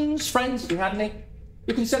cousins, friends, if you had any.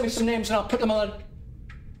 You can send me some names and I'll put them on.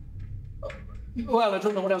 Well, I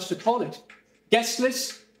don't know what else to call it. Guest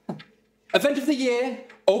list. Event of the year,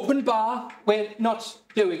 open bar. We're not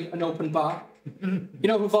doing an open bar. You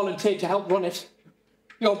know who volunteered to help run it?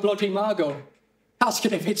 Your bloody Margot.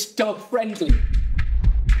 Asking if it's dog friendly.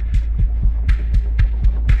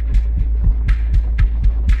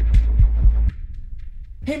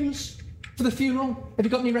 Hymns for the funeral. Have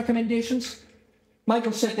you got any recommendations?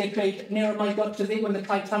 Michael said they played Nearer My God to Thee when the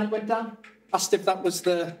Titanic went down. Asked if that was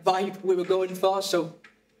the vibe we were going for, so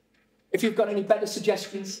if you've got any better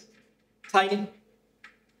suggestions, Tiny,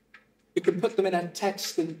 you can put them in a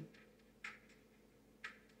text and...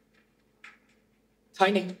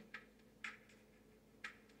 Tiny.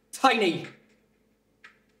 Tiny!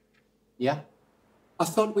 Yeah? I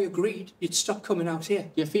thought we agreed you'd stop coming out here.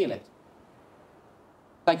 Do you feel it?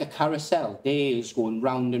 Like a carousel, days going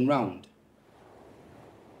round and round.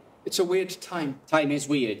 It's a weird time. Time is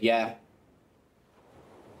weird, yeah.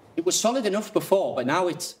 It was solid enough before, but now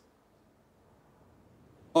it's...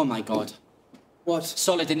 Oh my God. What?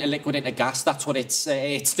 Solid into liquid into gas, that's what it's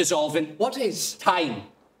dissolving. What is? Time.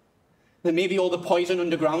 And maybe all the poison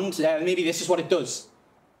underground, maybe this is what it does.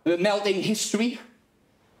 Melting history.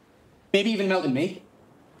 Maybe even melting me.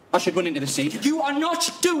 I should run into the sea. You are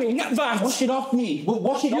not doing that! Wash it off me. Well,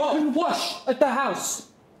 wash it off. You can wash at the house.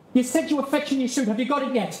 You said you were fetching your suit. Have you got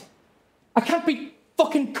it yet? I can't be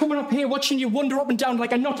fucking coming up here watching you wander up and down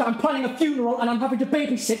like a nutter. I'm planning a funeral and I'm having to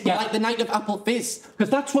babysit you. Like the night of Apple Fizz. Because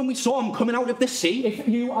that's when we saw him coming out of the sea. If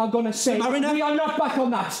you are going to say... Mariner? We are not back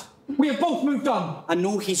on that. We have both moved on. I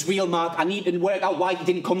know he's real, Mark. I need to work out why he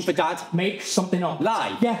didn't come for Dad. Make something up.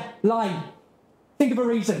 Lie? Yeah, lie. Think of a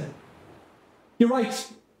reason. You're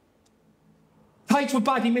right. Tides were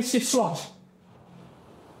bad, he missed his slot.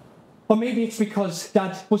 Or maybe it's because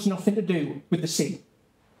Dad was nothing to do with the sea.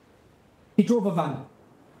 He drove a van.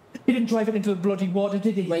 He didn't drive it into the bloody water,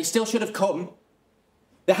 did he? Well, he still should have come.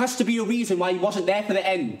 There has to be a reason why he wasn't there for the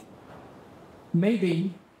end.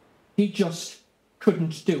 Maybe he just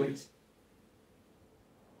couldn't do it.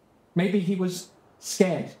 Maybe he was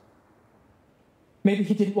scared. Maybe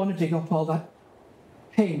he didn't want to dig up all that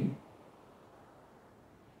pain.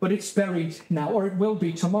 But it's buried now, or it will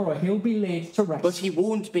be tomorrow. He'll be laid to rest. But he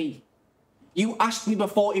won't be. You asked me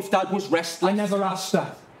before if Dad was restless. I never asked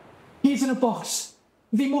that. He's in a box.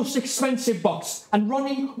 The most expensive box. And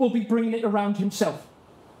Ronnie will be bringing it around himself.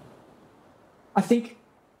 I think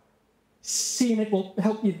seeing it will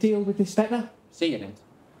help you deal with this better. Seeing it?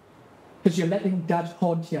 Because you're letting Dad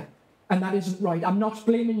haunt you. And that isn't right. I'm not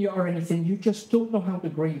blaming you or anything. You just don't know how to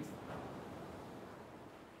grieve.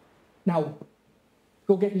 Now,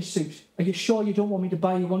 go get your suit. Are you sure you don't want me to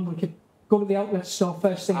buy you one? We could go to the outlet store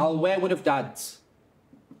first thing. I'll wear one of Dad's.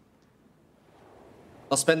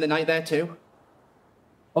 I'll spend the night there too.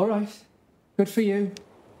 All right. Good for you.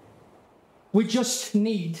 We just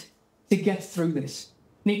need to get through this.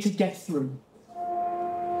 Need to get through.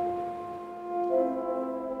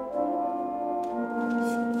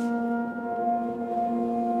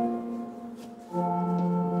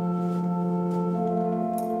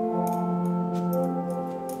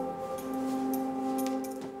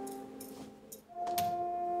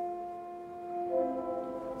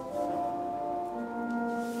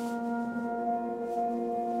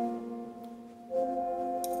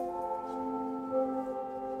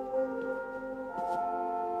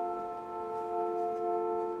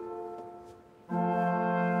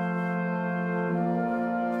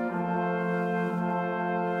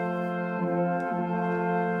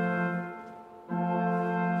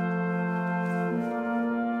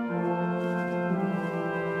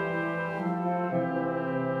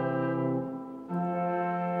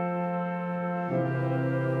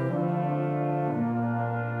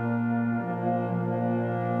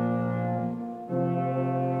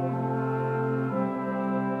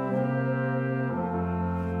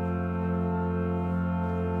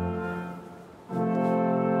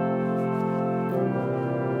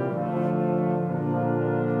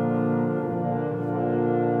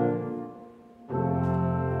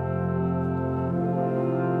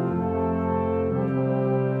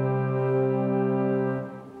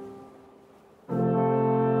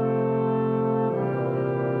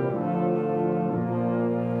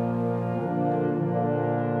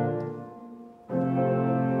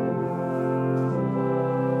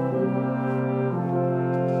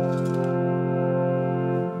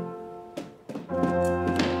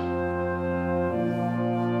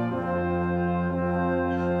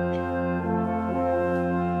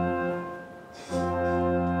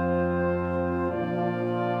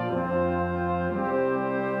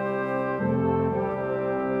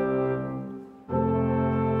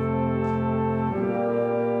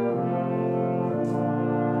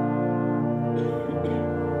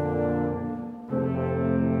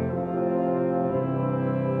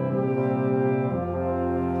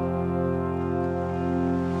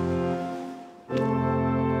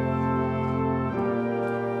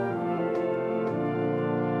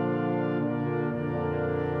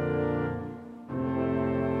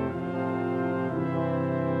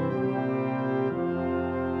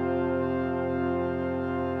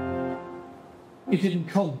 You didn't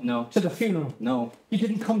come No. to the funeral. No. You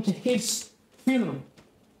didn't come to his funeral.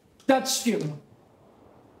 Dad's funeral.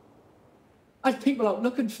 I had people out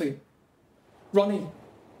looking for you. Ronnie,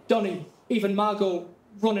 Donnie, even Margot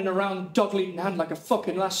running around, dog-lead in hand like a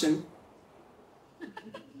fucking lasso.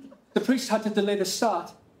 The priest had to delay the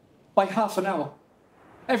start by half an hour.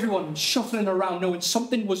 Everyone shuffling around knowing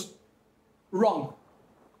something was wrong.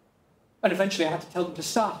 And eventually I had to tell them to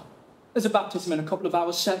start. There's a baptism in a couple of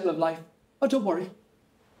hours, circle of life. Oh, don't worry.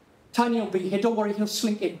 Tiny will be here, don't worry, he'll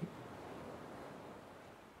slink in.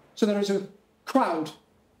 So there is a crowd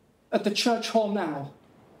at the church hall now,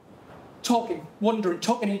 talking, wondering,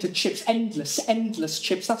 talking into chips, endless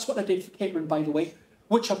chips. That's what I did for catering, by the way,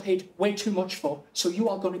 which I paid way too much for. So you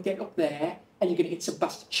are going to get up there and you're going to eat some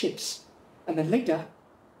bastard chips. And then later,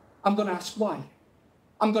 I'm going to ask why.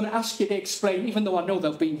 I'm going to ask you to explain, even though I know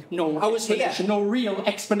there'll be no explanation, no real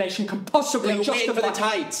explanation can possibly justify. Waiting for the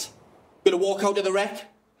tides. Going to walk out of the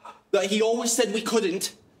wreck. That he always said we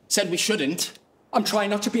couldn't, said we shouldn't. I'm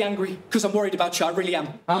trying not to be angry, because I'm worried about you, I really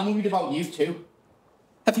am. I'm worried about you too.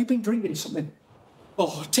 Have you been drinking something?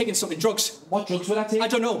 Oh, taking something, drugs. What drugs would I take? I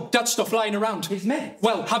don't know, that stuff lying around. His meds?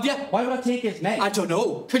 Well, have you? Why would I take his meds? I don't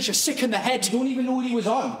know, because you're sick in the head. You don't even know what he was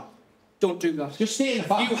on. Don't do that. Just stay in the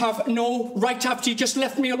back. You have no right after you just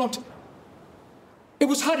left me alone. It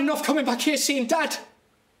was hard enough coming back here seeing Dad.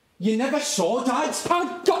 You never saw Dad?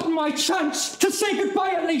 I've gotten my chance to say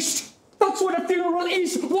goodbye at least. That's what a funeral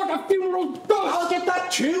is, what a funeral does. I'll get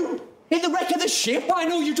that too. In the wreck of the ship. I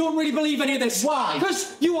know you don't really believe any of this. Why?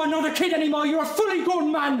 Because you are not a kid anymore, you're a fully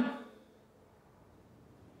grown man.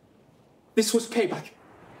 This was payback.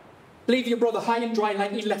 Leave your brother high and dry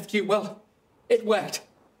like he left you. Well, it worked.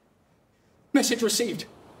 Message received.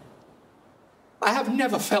 I have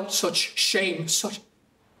never felt such shame,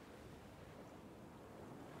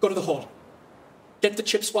 Go to the hall. Get the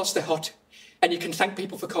chips whilst they're hot. And you can thank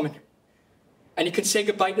people for coming. And you can say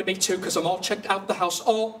goodbye to me too, because I'm all checked out the house.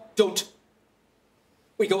 Or don't.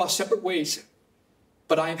 We go our separate ways.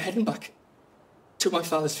 But I am heading back to my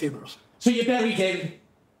father's funeral. So you buried him.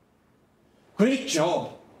 Great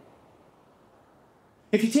job.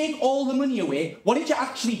 If you take all the money away, what did you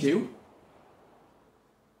actually do?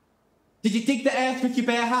 Did you dig the earth with your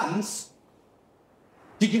bare hands?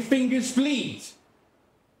 Did your fingers bleed?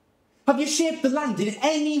 Have you shaped the land in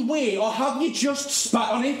any way, or have you just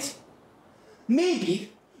spat on it?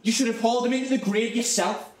 Maybe you should have hauled him into the grave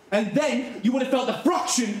yourself, and then you would have felt a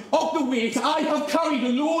fraction of the weight I have carried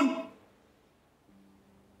alone.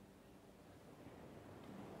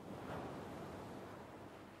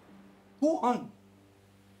 Go on.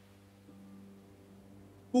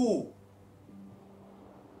 Go.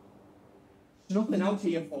 There's nothing out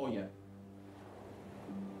here for you.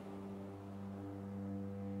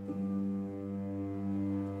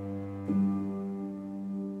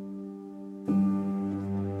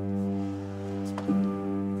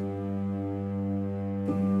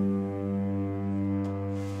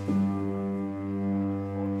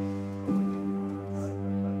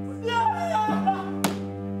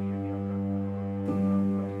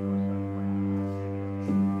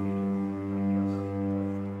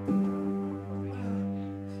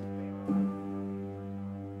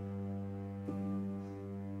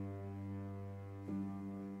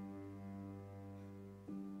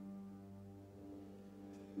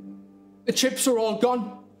 The chips are all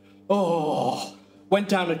gone. Oh, went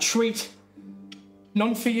down a treat.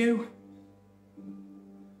 None for you.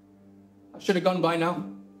 I should have gone by now.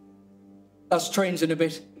 Last train's in a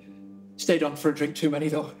bit. Stayed on for a drink too many,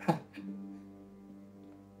 though.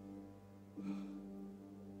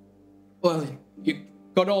 Well, you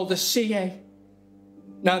got all the CA.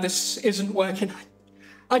 Now this isn't working.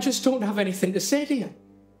 I just don't have anything to say to you.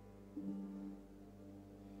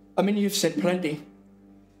 I mean, you've said plenty.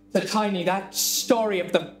 The Tiny, that story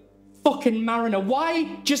of the fucking mariner.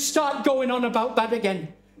 Why just start going on about that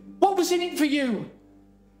again? What was in it for you?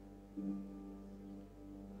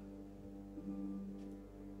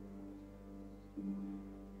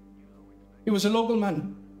 He was a local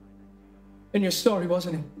man in your story,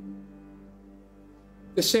 wasn't he?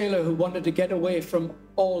 The sailor who wanted to get away from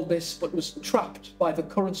all this but was trapped by the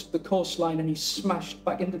currents of the coastline and he smashed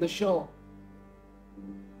back into the shore.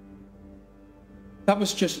 That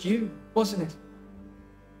was just you, wasn't it?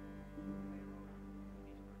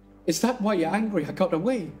 Is that why you're angry I got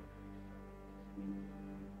away?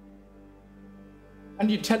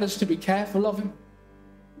 And you tell us to be careful of him?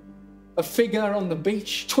 A figure on the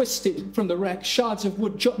beach, twisted from the wreck, shards of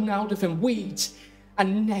wood jutting out of him, weeds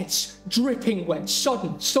and nets, dripping wet,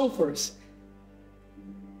 sodden, sulphurous.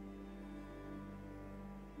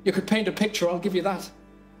 You could paint a picture, I'll give you that.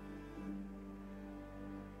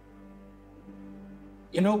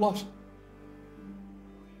 You know what?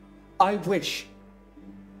 I wish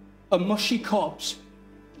a mushy corpse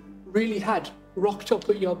really had rocked up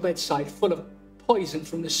at your bedside full of poison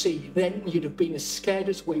from the sea. Then you'd have been as scared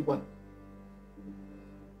as we were.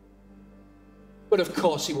 But of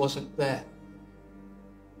course he wasn't there.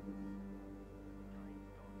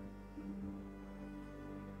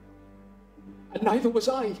 And neither was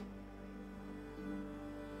I.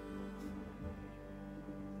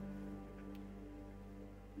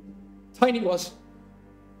 Tiny was.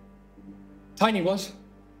 Tiny was.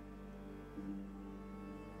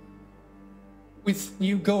 With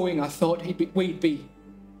you going, I thought we'd be.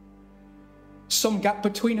 Some gap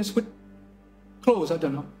between us would close, I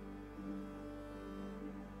don't know.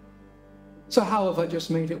 So how have I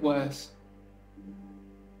just made it worse?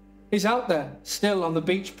 He's out there, still on the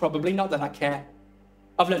beach probably, not that I care.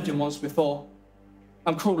 I've left him once before.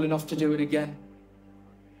 I'm cruel enough to do it again.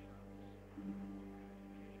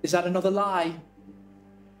 Is that another lie?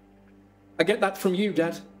 I get that from you,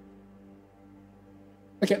 Dad.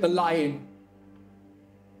 I get the lying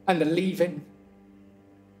and the leaving.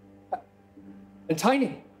 And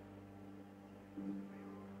Tiny.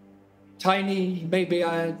 Tiny, maybe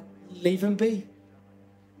I'd leave him be.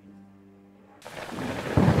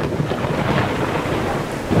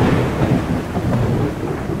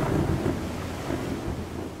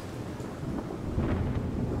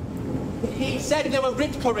 He said there were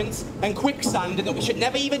rip currents and quicksand and that we should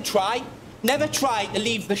never even try. Never try to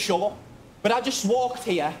leave the shore. But I just walked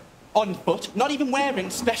here on foot, not even wearing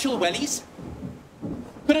special wellies.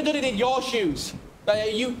 Could have done it in your shoes.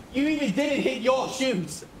 You even did it in your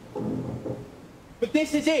shoes. But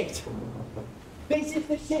this is it. This is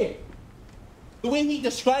the ship. The way he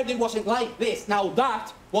described it wasn't like this. Now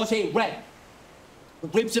that was a wreck. The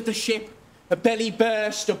ribs of the ship, a belly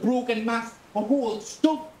burst, a broken mast, a hole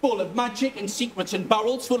stuffed full of magic and secrets and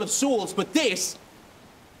barrels full of souls. But this,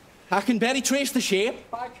 I can barely trace the shape.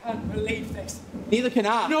 I can't believe this. Neither can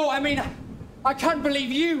I. No, I mean, I can't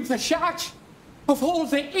believe you, the shark, of all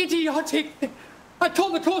the idiotic... I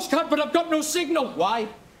called the Coast Guard, but I've got no signal. Why?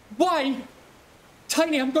 Why?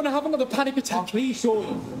 Tiny, I'm going to have another panic attack. Oh, please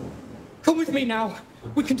don't. Come with me now.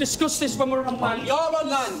 We can discuss this when we're on land. You're on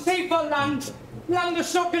land. Safer land. Land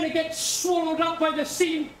that's not going to get swallowed up by the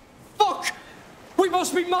sea. Fuck! We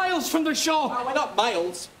must be miles from the shore. No, we're not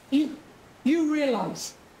miles. You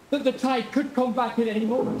realise that the tide could come back at any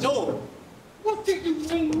moment? No. What do you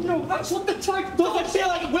mean, no? That's what the tide Does does. it feel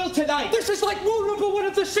like it will tonight? This is like rule number one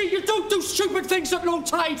of the sea. You don't do stupid things at low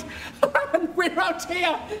tide. And we're out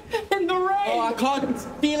here in the rain. Oh, I can't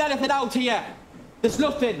feel anything out here. There's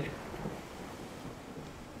nothing.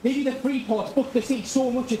 Maybe the Freeport's booked the sea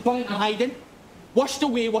so much it's gone into hiding. Washed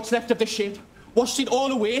away what's left of the ship. Washed it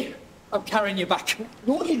all away. I'm carrying you back.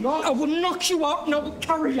 No, you're not. I will knock you out and I will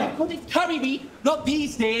carry you. Couldn't carry me. Not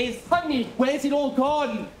these days. Tiny, Where's it all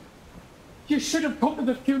gone? you should have come to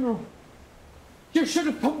the funeral. You should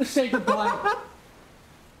have come to say goodbye. I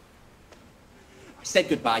said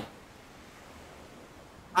goodbye.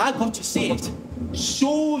 I got to say it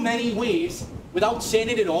so many ways without saying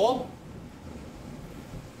it at all.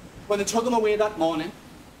 When I took him away that morning,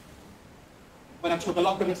 when I took a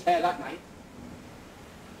lock of his hair that night,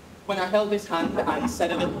 when I held his hand and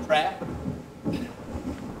said a little prayer,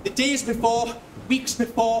 the days before, weeks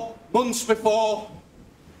before, months before,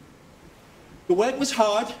 the work was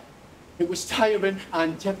hard, it was tiring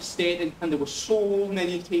and devastating, and there were so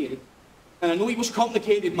many tears. And I know it was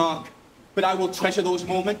complicated, Mark, but I will treasure those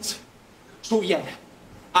moments. So yeah,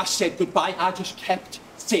 I said goodbye, I just kept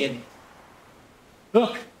saying it.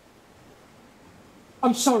 Look,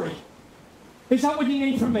 I'm sorry. Is that what you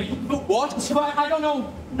need from me? But what? I don't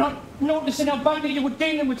know, not noticing how badly you were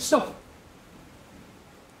dealing with stuff.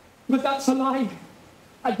 But that's a lie.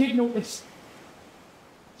 I did notice.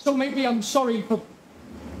 So maybe I'm sorry for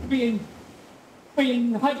being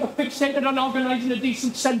hyper-fixated on organising a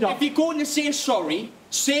decent send-off. If you're going to say sorry,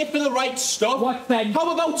 say it for the right stuff. What then?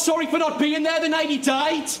 How about sorry for not being there the night he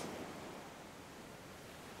died?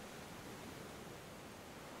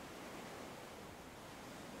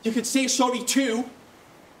 You could say sorry too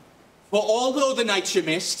for all the other nights you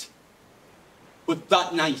missed, but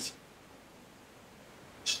that night.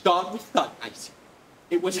 Start with that night.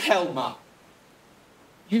 It was hell, Mark.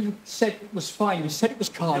 You said it was fine. You said it was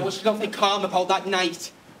calm. There was nothing calm about that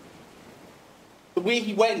night. The way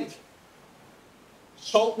he went.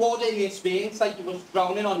 Salt water in his veins like he was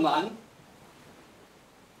drowning on land.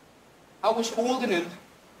 I was holding him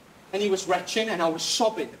and he was retching and I was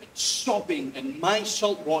sobbing, and my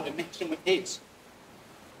salt water mixing with his.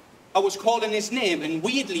 I was calling his name and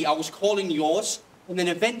weirdly I was calling yours, and then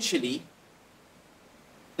eventually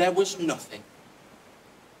There was nothing.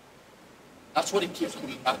 That's what it keeps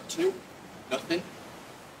coming back to. Nothing.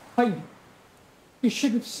 Tiny, you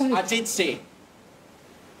should have said. I did say.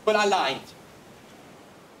 But I lied.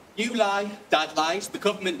 You lie, Dad lies, the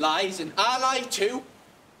government lies, and I lie too.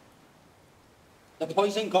 The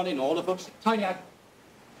poison got in all of us. Tiny,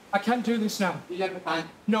 I can't do this now. You never can.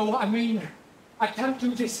 No, I mean, I can't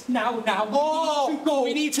do this now. Oh, We need to go.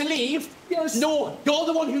 we need to leave? Yes. No, you're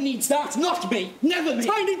the one who needs that, not me. Never me.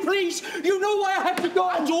 Tiny, please. You know why I have to go.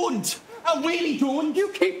 I don't. I really don't. You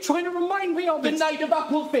keep trying to remind me of The it. night of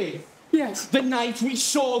Appleface. Yes. The night we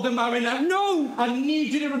saw the mariner. No. I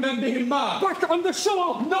need you to remember him, Mark. Back on the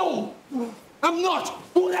shore. No, I'm not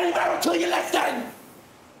going anywhere until you listen.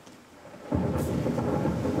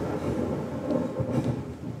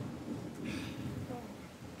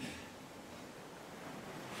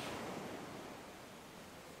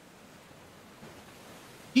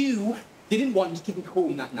 You didn't want to be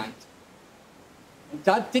home that night.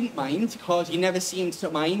 Dad didn't mind because he never seemed to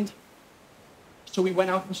mind. So we went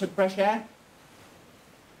out for some fresh air.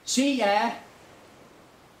 Sea air.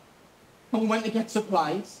 And we went to get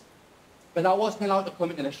supplies. But I wasn't allowed to come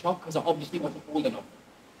into the shop because I obviously wasn't old enough.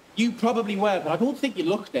 You probably were, but I don't think you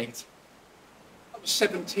looked it. I was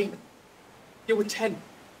 17. You were 10.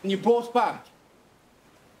 And you brought back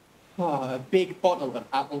a big bottle of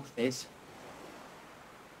apple fizz.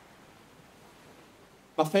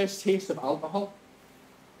 My first taste of alcohol.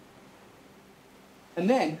 And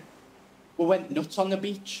then we went nuts on the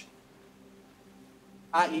beach.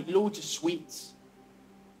 I ate loads of sweets.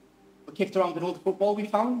 We kicked around an old football we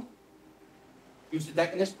found. Used the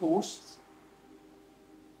deck in his posts.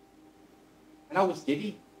 And I was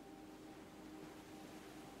giddy.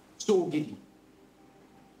 So giddy.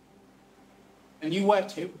 And you were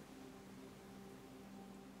too.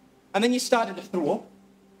 And then you started to throw up.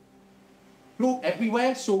 Throw up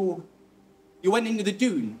everywhere, so you went into the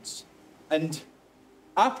dunes. And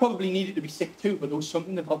I probably needed to be sick too, but there was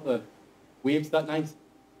something about the waves that night.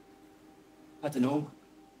 I don't know.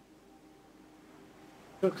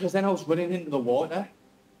 Because then I was running into the water.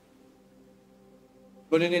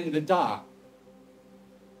 Running into the dark.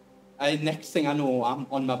 And next thing I know, I'm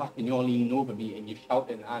on my back and you're leaning over me and you're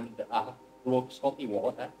shouting and I broke salty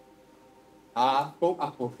water. I broke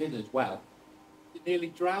apple fizz as well. You nearly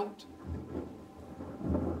drowned.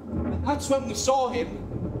 And that's when we saw him.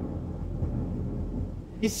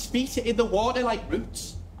 His feet in the water like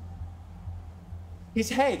roots. His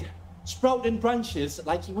head sprouting branches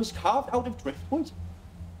like he was carved out of driftwood.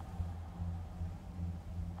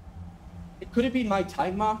 It could have been my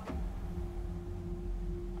time, Mark.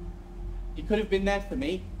 He could have been there for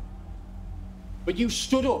me. But you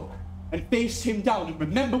stood up and faced him down and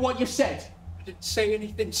remember what you said. I didn't say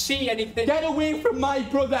anything, see anything. Get away from my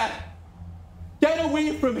brother. Get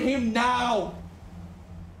away from him now.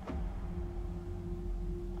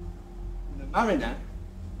 And the mariner,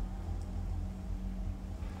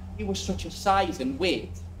 he was such a size and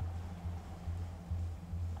weight.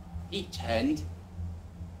 He turned,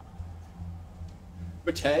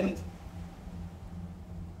 returned,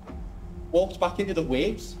 walked back into the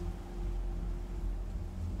waves.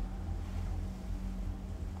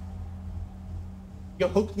 You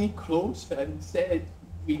hugged me close and said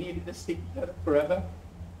we needed to stick together forever.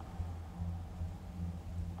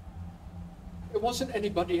 It wasn't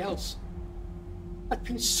anybody else. I'd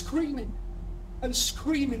been screaming and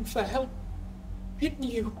screaming for help, hitting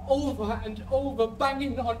you over and over,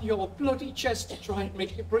 banging on your bloody chest to try and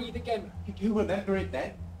make you breathe again. You do remember it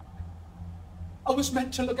then? I was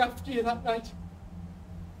meant to look after you that night,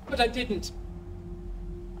 but I didn't.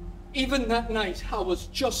 Even that night, I was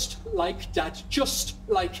just like Dad, just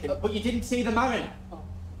like him. But you didn't see the mariner.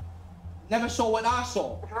 Never saw what I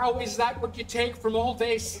saw. How is that what you take from all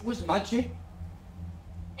this? It was magic.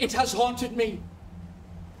 It has haunted me.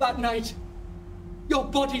 That night, your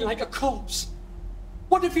body like a corpse.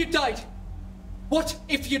 What if you died? What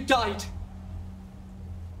if you died?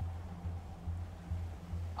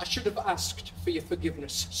 I should have asked for your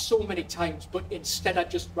forgiveness so many times, but instead I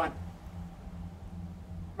just ran.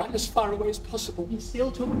 Ran as far away as possible. You still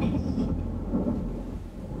took me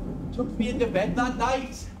into bed that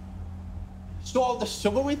night. Saw the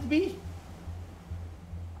summer with me.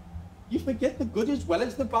 You forget the good as well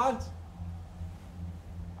as the bad.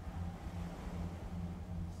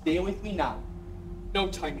 Stay with me now. No,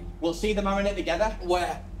 Tiny. We'll see the mariner together.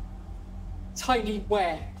 Where? Tiny,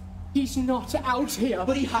 where? He's not out here.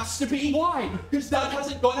 But he has to be. Why? Because Dad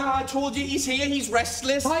hasn't gone out. I told you he's here. He's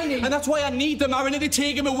restless. Tiny. And that's why I need the mariner to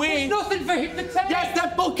take him away. There's nothing for him to take. Yes, the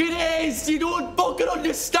fucking is. You don't fucking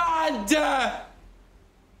understand.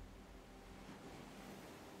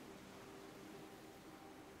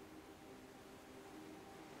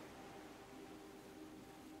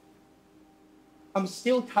 I'm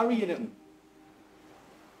still carrying him.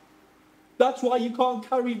 That's why you can't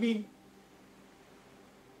carry me.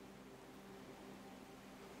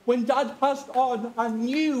 When Dad passed on, I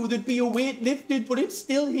knew there'd be a weight lifted, but it's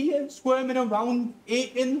still here, squirming around,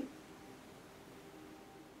 aching.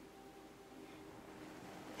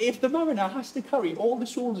 If the mariner has to carry all the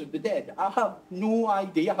souls of the dead, I have no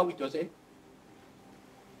idea how he does it.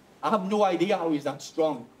 I have no idea how he's that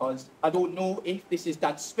strong, because I don't know if this is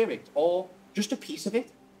Dad's spirit or just a piece of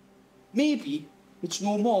it. Maybe it's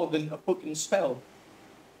no more than a fucking spell,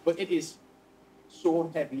 but it is so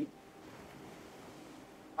heavy.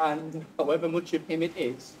 And however much of him it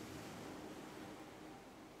is,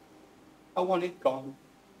 I want it gone.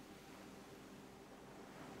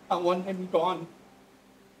 I want him gone.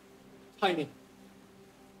 Tiny,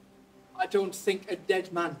 I don't think a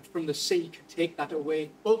dead man from the sea can take that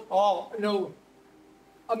away. Oh, no.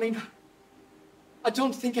 I mean, I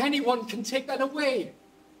don't think anyone can take that away.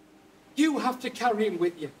 You have to carry him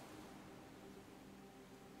with you.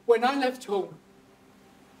 When I left home,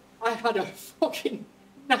 I had a fucking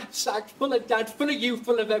knapsack full of Dad, full of you,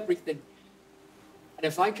 full of everything. And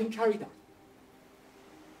if I can carry that,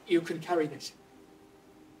 you can carry this.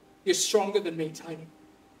 You're stronger than me, Tiny.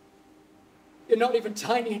 You're not even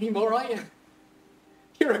tiny anymore, are you?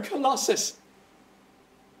 You're a colossus.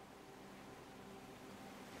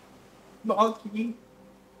 Marky,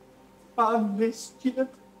 I missed you.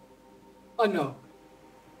 I know.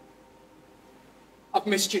 I've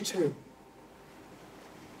missed you too.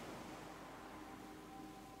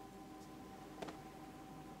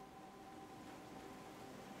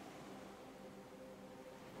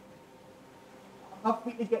 I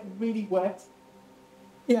think you're getting really wet.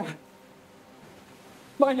 Yeah.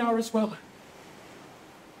 Mine are as well.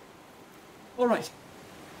 All right.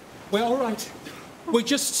 We're all right. We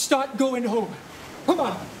just start going home. Come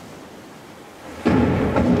on.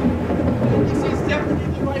 This is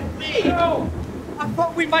definitely the right way. No! I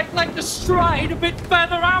thought we might like to stride a bit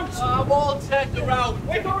further out. I'm all turned around.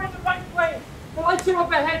 We're going the right way. The lights are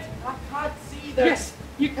up ahead. I can't see them. Yes,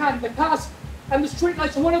 you can. The cars and the street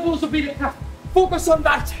lights, one of those will be the car. Focus on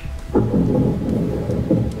that.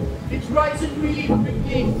 It's rising really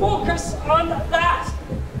quickly. Focus on that.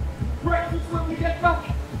 Breakfast when we get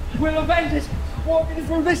back. We'll have ended walking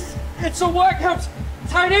through this. It's a workout.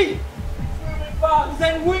 Tiny. Moving fast.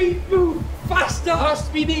 Then we move faster.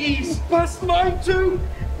 Past me knees. Past mine too.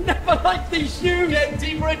 Never like these shoes. Get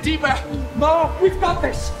deeper and deeper. No, we've got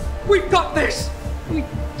this. We've got this. We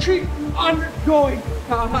keep on going.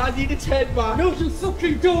 I need a 10 back. No, you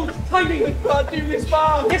fucking don't, Tiny. I can't do this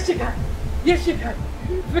far. Yes, you can. Yes, you can.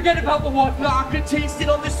 Forget about the water. No, I can taste it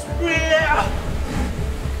on the spear.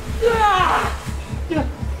 Ah! Yeah,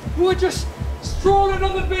 we're just strolling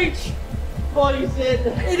on the beach. Poison.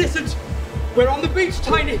 It isn't. We're on the beach,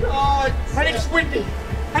 Tiny. Oh, And it's windy.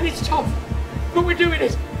 And it's tough. But we're doing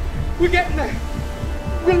it. We're getting there.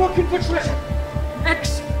 We're looking for treasure.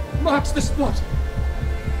 X marks the spot.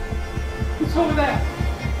 It's over there.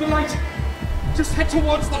 The light. Just head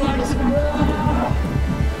towards the light.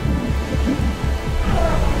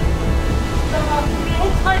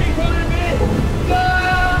 No, Tiny, pull him in.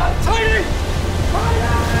 Tiny!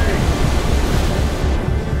 Tiny!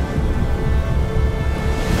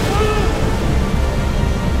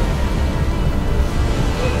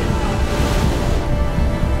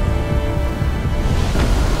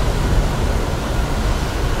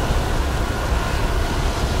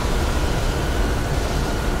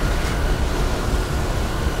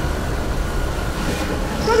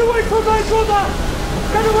 Get away from my brother!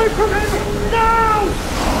 Get away from him! Now!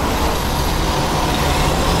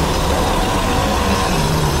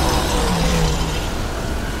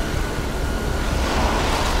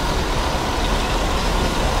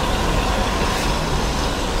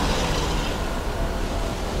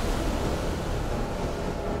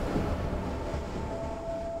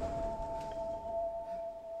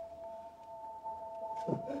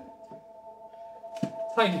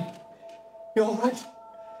 Tiny, you all right?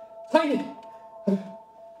 Tiny!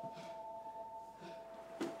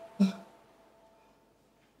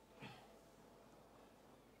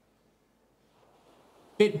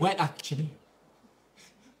 Bit wet, actually.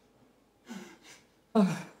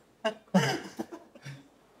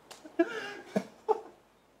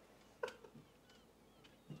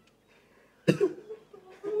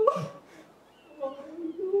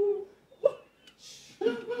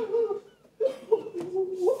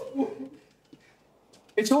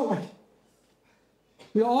 It's all right.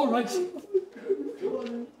 You're all right.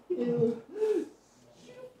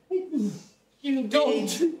 You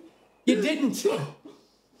don't. You didn't.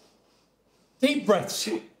 Deep breaths.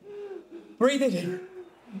 Breathe it in.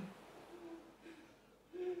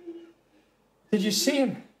 Did you see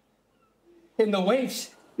him? In the waves?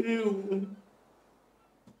 He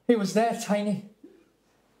was there, Tiny.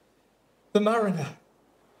 The mariner.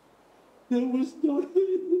 There was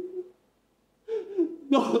nothing.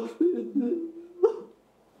 Nothing.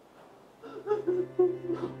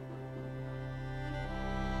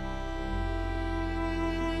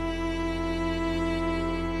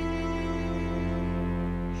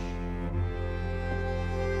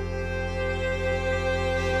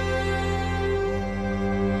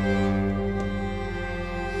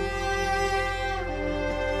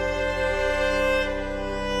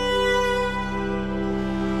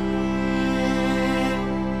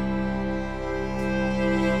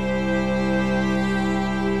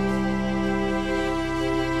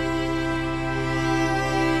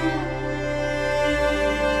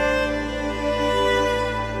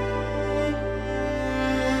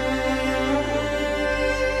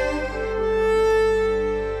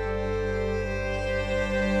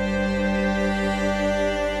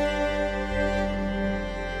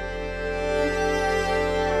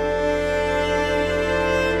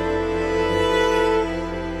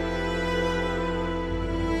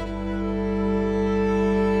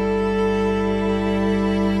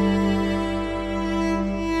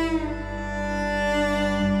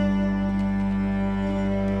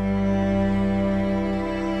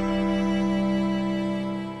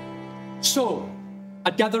 So,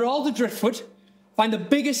 I'd gather all the driftwood, find the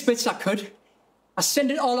biggest bits I could. I send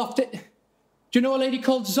it all off to... Do you know a lady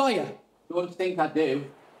called Zoya? Don't think I do.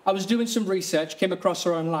 I was doing some research, came across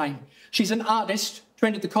her online. She's an artist,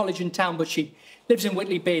 trained at the college in town, but she lives in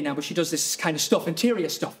Whitley Bay now, but she does this kind of stuff, interior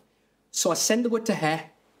stuff. So I send the wood to her,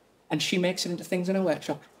 and she makes it into things in her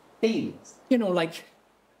workshop. Things? You know, like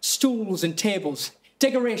stools and tables,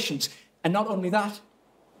 decorations. And not only that,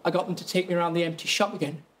 I got them to take me around the empty shop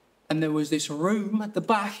again. And there was this room at the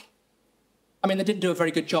back. I mean, they didn't do a very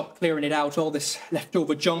good job clearing it out, all this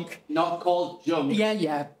leftover junk. Not called junk.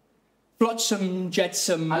 Yeah. Flotsam,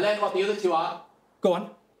 jetsam. I learned what the other two are. Go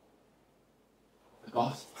on.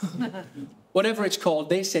 God. Whatever it's called,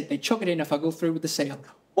 they said they'd chuck it in if I go through with the sale.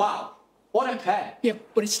 Wow. What a pair. Yeah,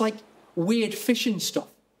 but it's like weird fishing stuff.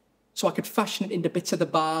 So I could fashion it into bits of the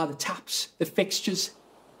bar, the taps, the fixtures,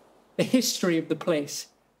 the history of the place,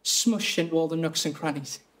 smushed into all the nooks and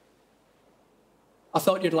crannies. I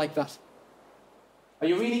thought you'd like that. Are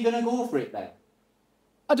you really going to go for it then?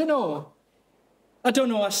 I don't know.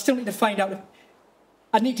 I still need to find out.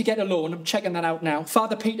 I need to get a loan. I'm checking that out now.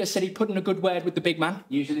 Father Peter said he'd put in a good word with the big man.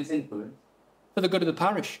 Using his influence? For the good of the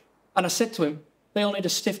parish. And I said to him, they all need a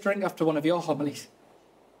stiff drink after one of your homilies.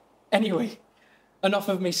 Anyway, enough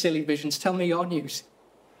of me silly visions. Tell me your news.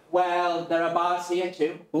 Well, there are bars here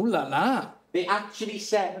too. Ooh la la. They actually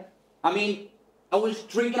said... I was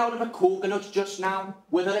drinking out of a coconut just now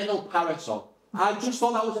with a little parasol. I just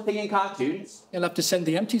thought that was a thing in cartoons. You'll have to send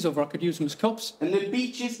the empties over. I could use them as cups. And the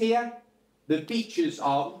beaches here, the beaches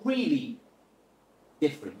are really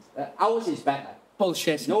different. Ours is better.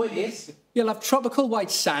 Bullshit. No, it is. You'll have tropical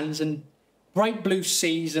white sands and bright blue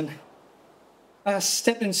seas and... I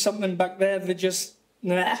stepped in something back there that just...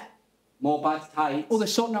 Nah. More bad tides. Oh, they're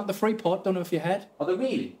sorting out the Freeport. Don't know if you heard. Are they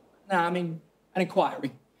really? Nah, I mean, an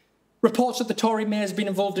inquiry. Reports that the Tory mayor's been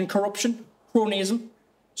involved in corruption, cronyism,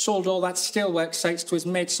 sold all that steelwork sites to his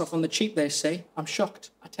mates off on the cheap, they say. I'm shocked,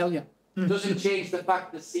 I tell you. Doesn't change the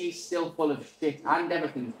fact the sea's still full of shit and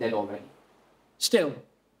everything's dead already. Still,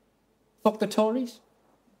 fuck the Tories?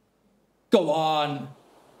 Go on.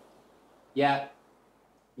 Yeah,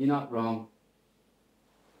 you're not wrong.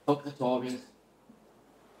 Fuck the Tories.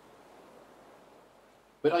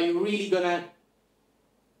 But are you really gonna,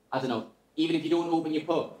 I don't know, even if you don't open your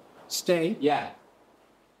pub? Stay? Yeah.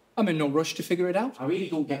 I'm in no rush to figure it out. I really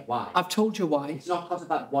don't get why. I've told you why. It's not because of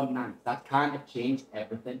that one night. That can't have changed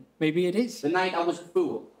everything. Maybe it is. The night I was a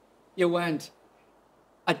fool. You weren't.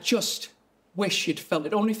 I just wish you'd felt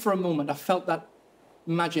it. Only for a moment. I felt that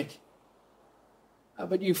magic.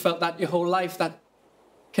 But you felt that your whole life, that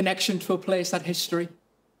connection to a place, that history.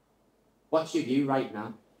 What's your view right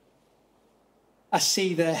now? I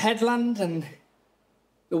see the headland and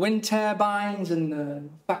the wind turbines and the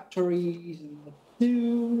factories and the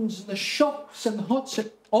dunes and the shops and the huts and...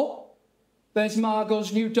 Oh, there's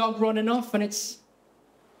Margot's new dog running off and it's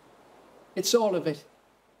all of it.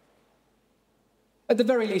 At the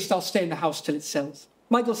very least, I'll stay in the house till it sells.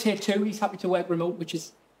 Michael's here too. He's happy to work remote, which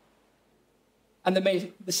is... And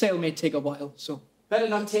the sale may take a while, so... Better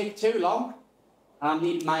not take too long. I'm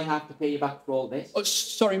needing my half to pay you back for all this. Oh,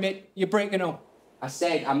 sorry, mate. You're breaking up. I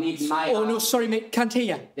said I'm needing my half. Oh, no, sorry, mate. Can't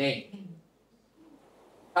hear you. There.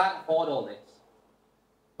 Can't afford all this.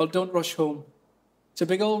 Well, don't rush home. It's a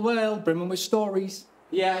big old world, brimming with stories.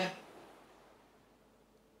 Yeah.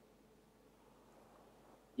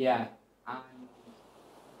 Yeah. And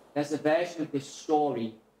there's a version of this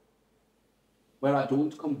story where I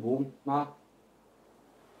don't come home, Mark.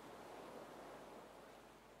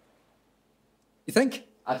 You think?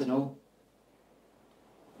 I don't know.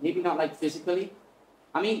 Maybe not like physically.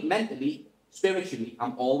 I mean, mentally, spiritually,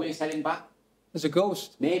 I'm always heading back. There's a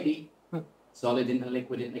ghost. Maybe. Huh. Solid into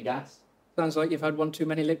liquid into gas. Sounds like you've had one too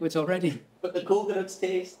many liquids already. But the coconuts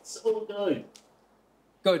taste so good.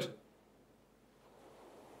 Good.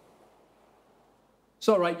 It's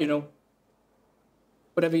all right, you know.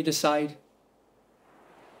 Whatever you decide.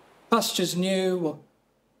 Pasture's new, or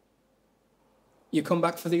you come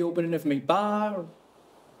back for the opening of me bar. Or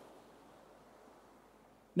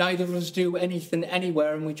neither of us do anything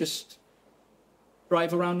anywhere and we just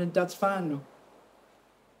drive around in Dad's van or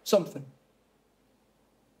something.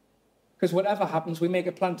 Because whatever happens, we make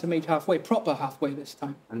a plan to meet halfway, proper halfway this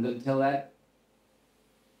time. And until then,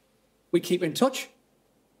 we keep in touch.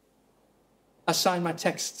 I sign my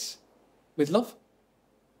texts with love.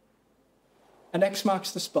 And X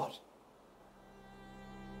marks the spot.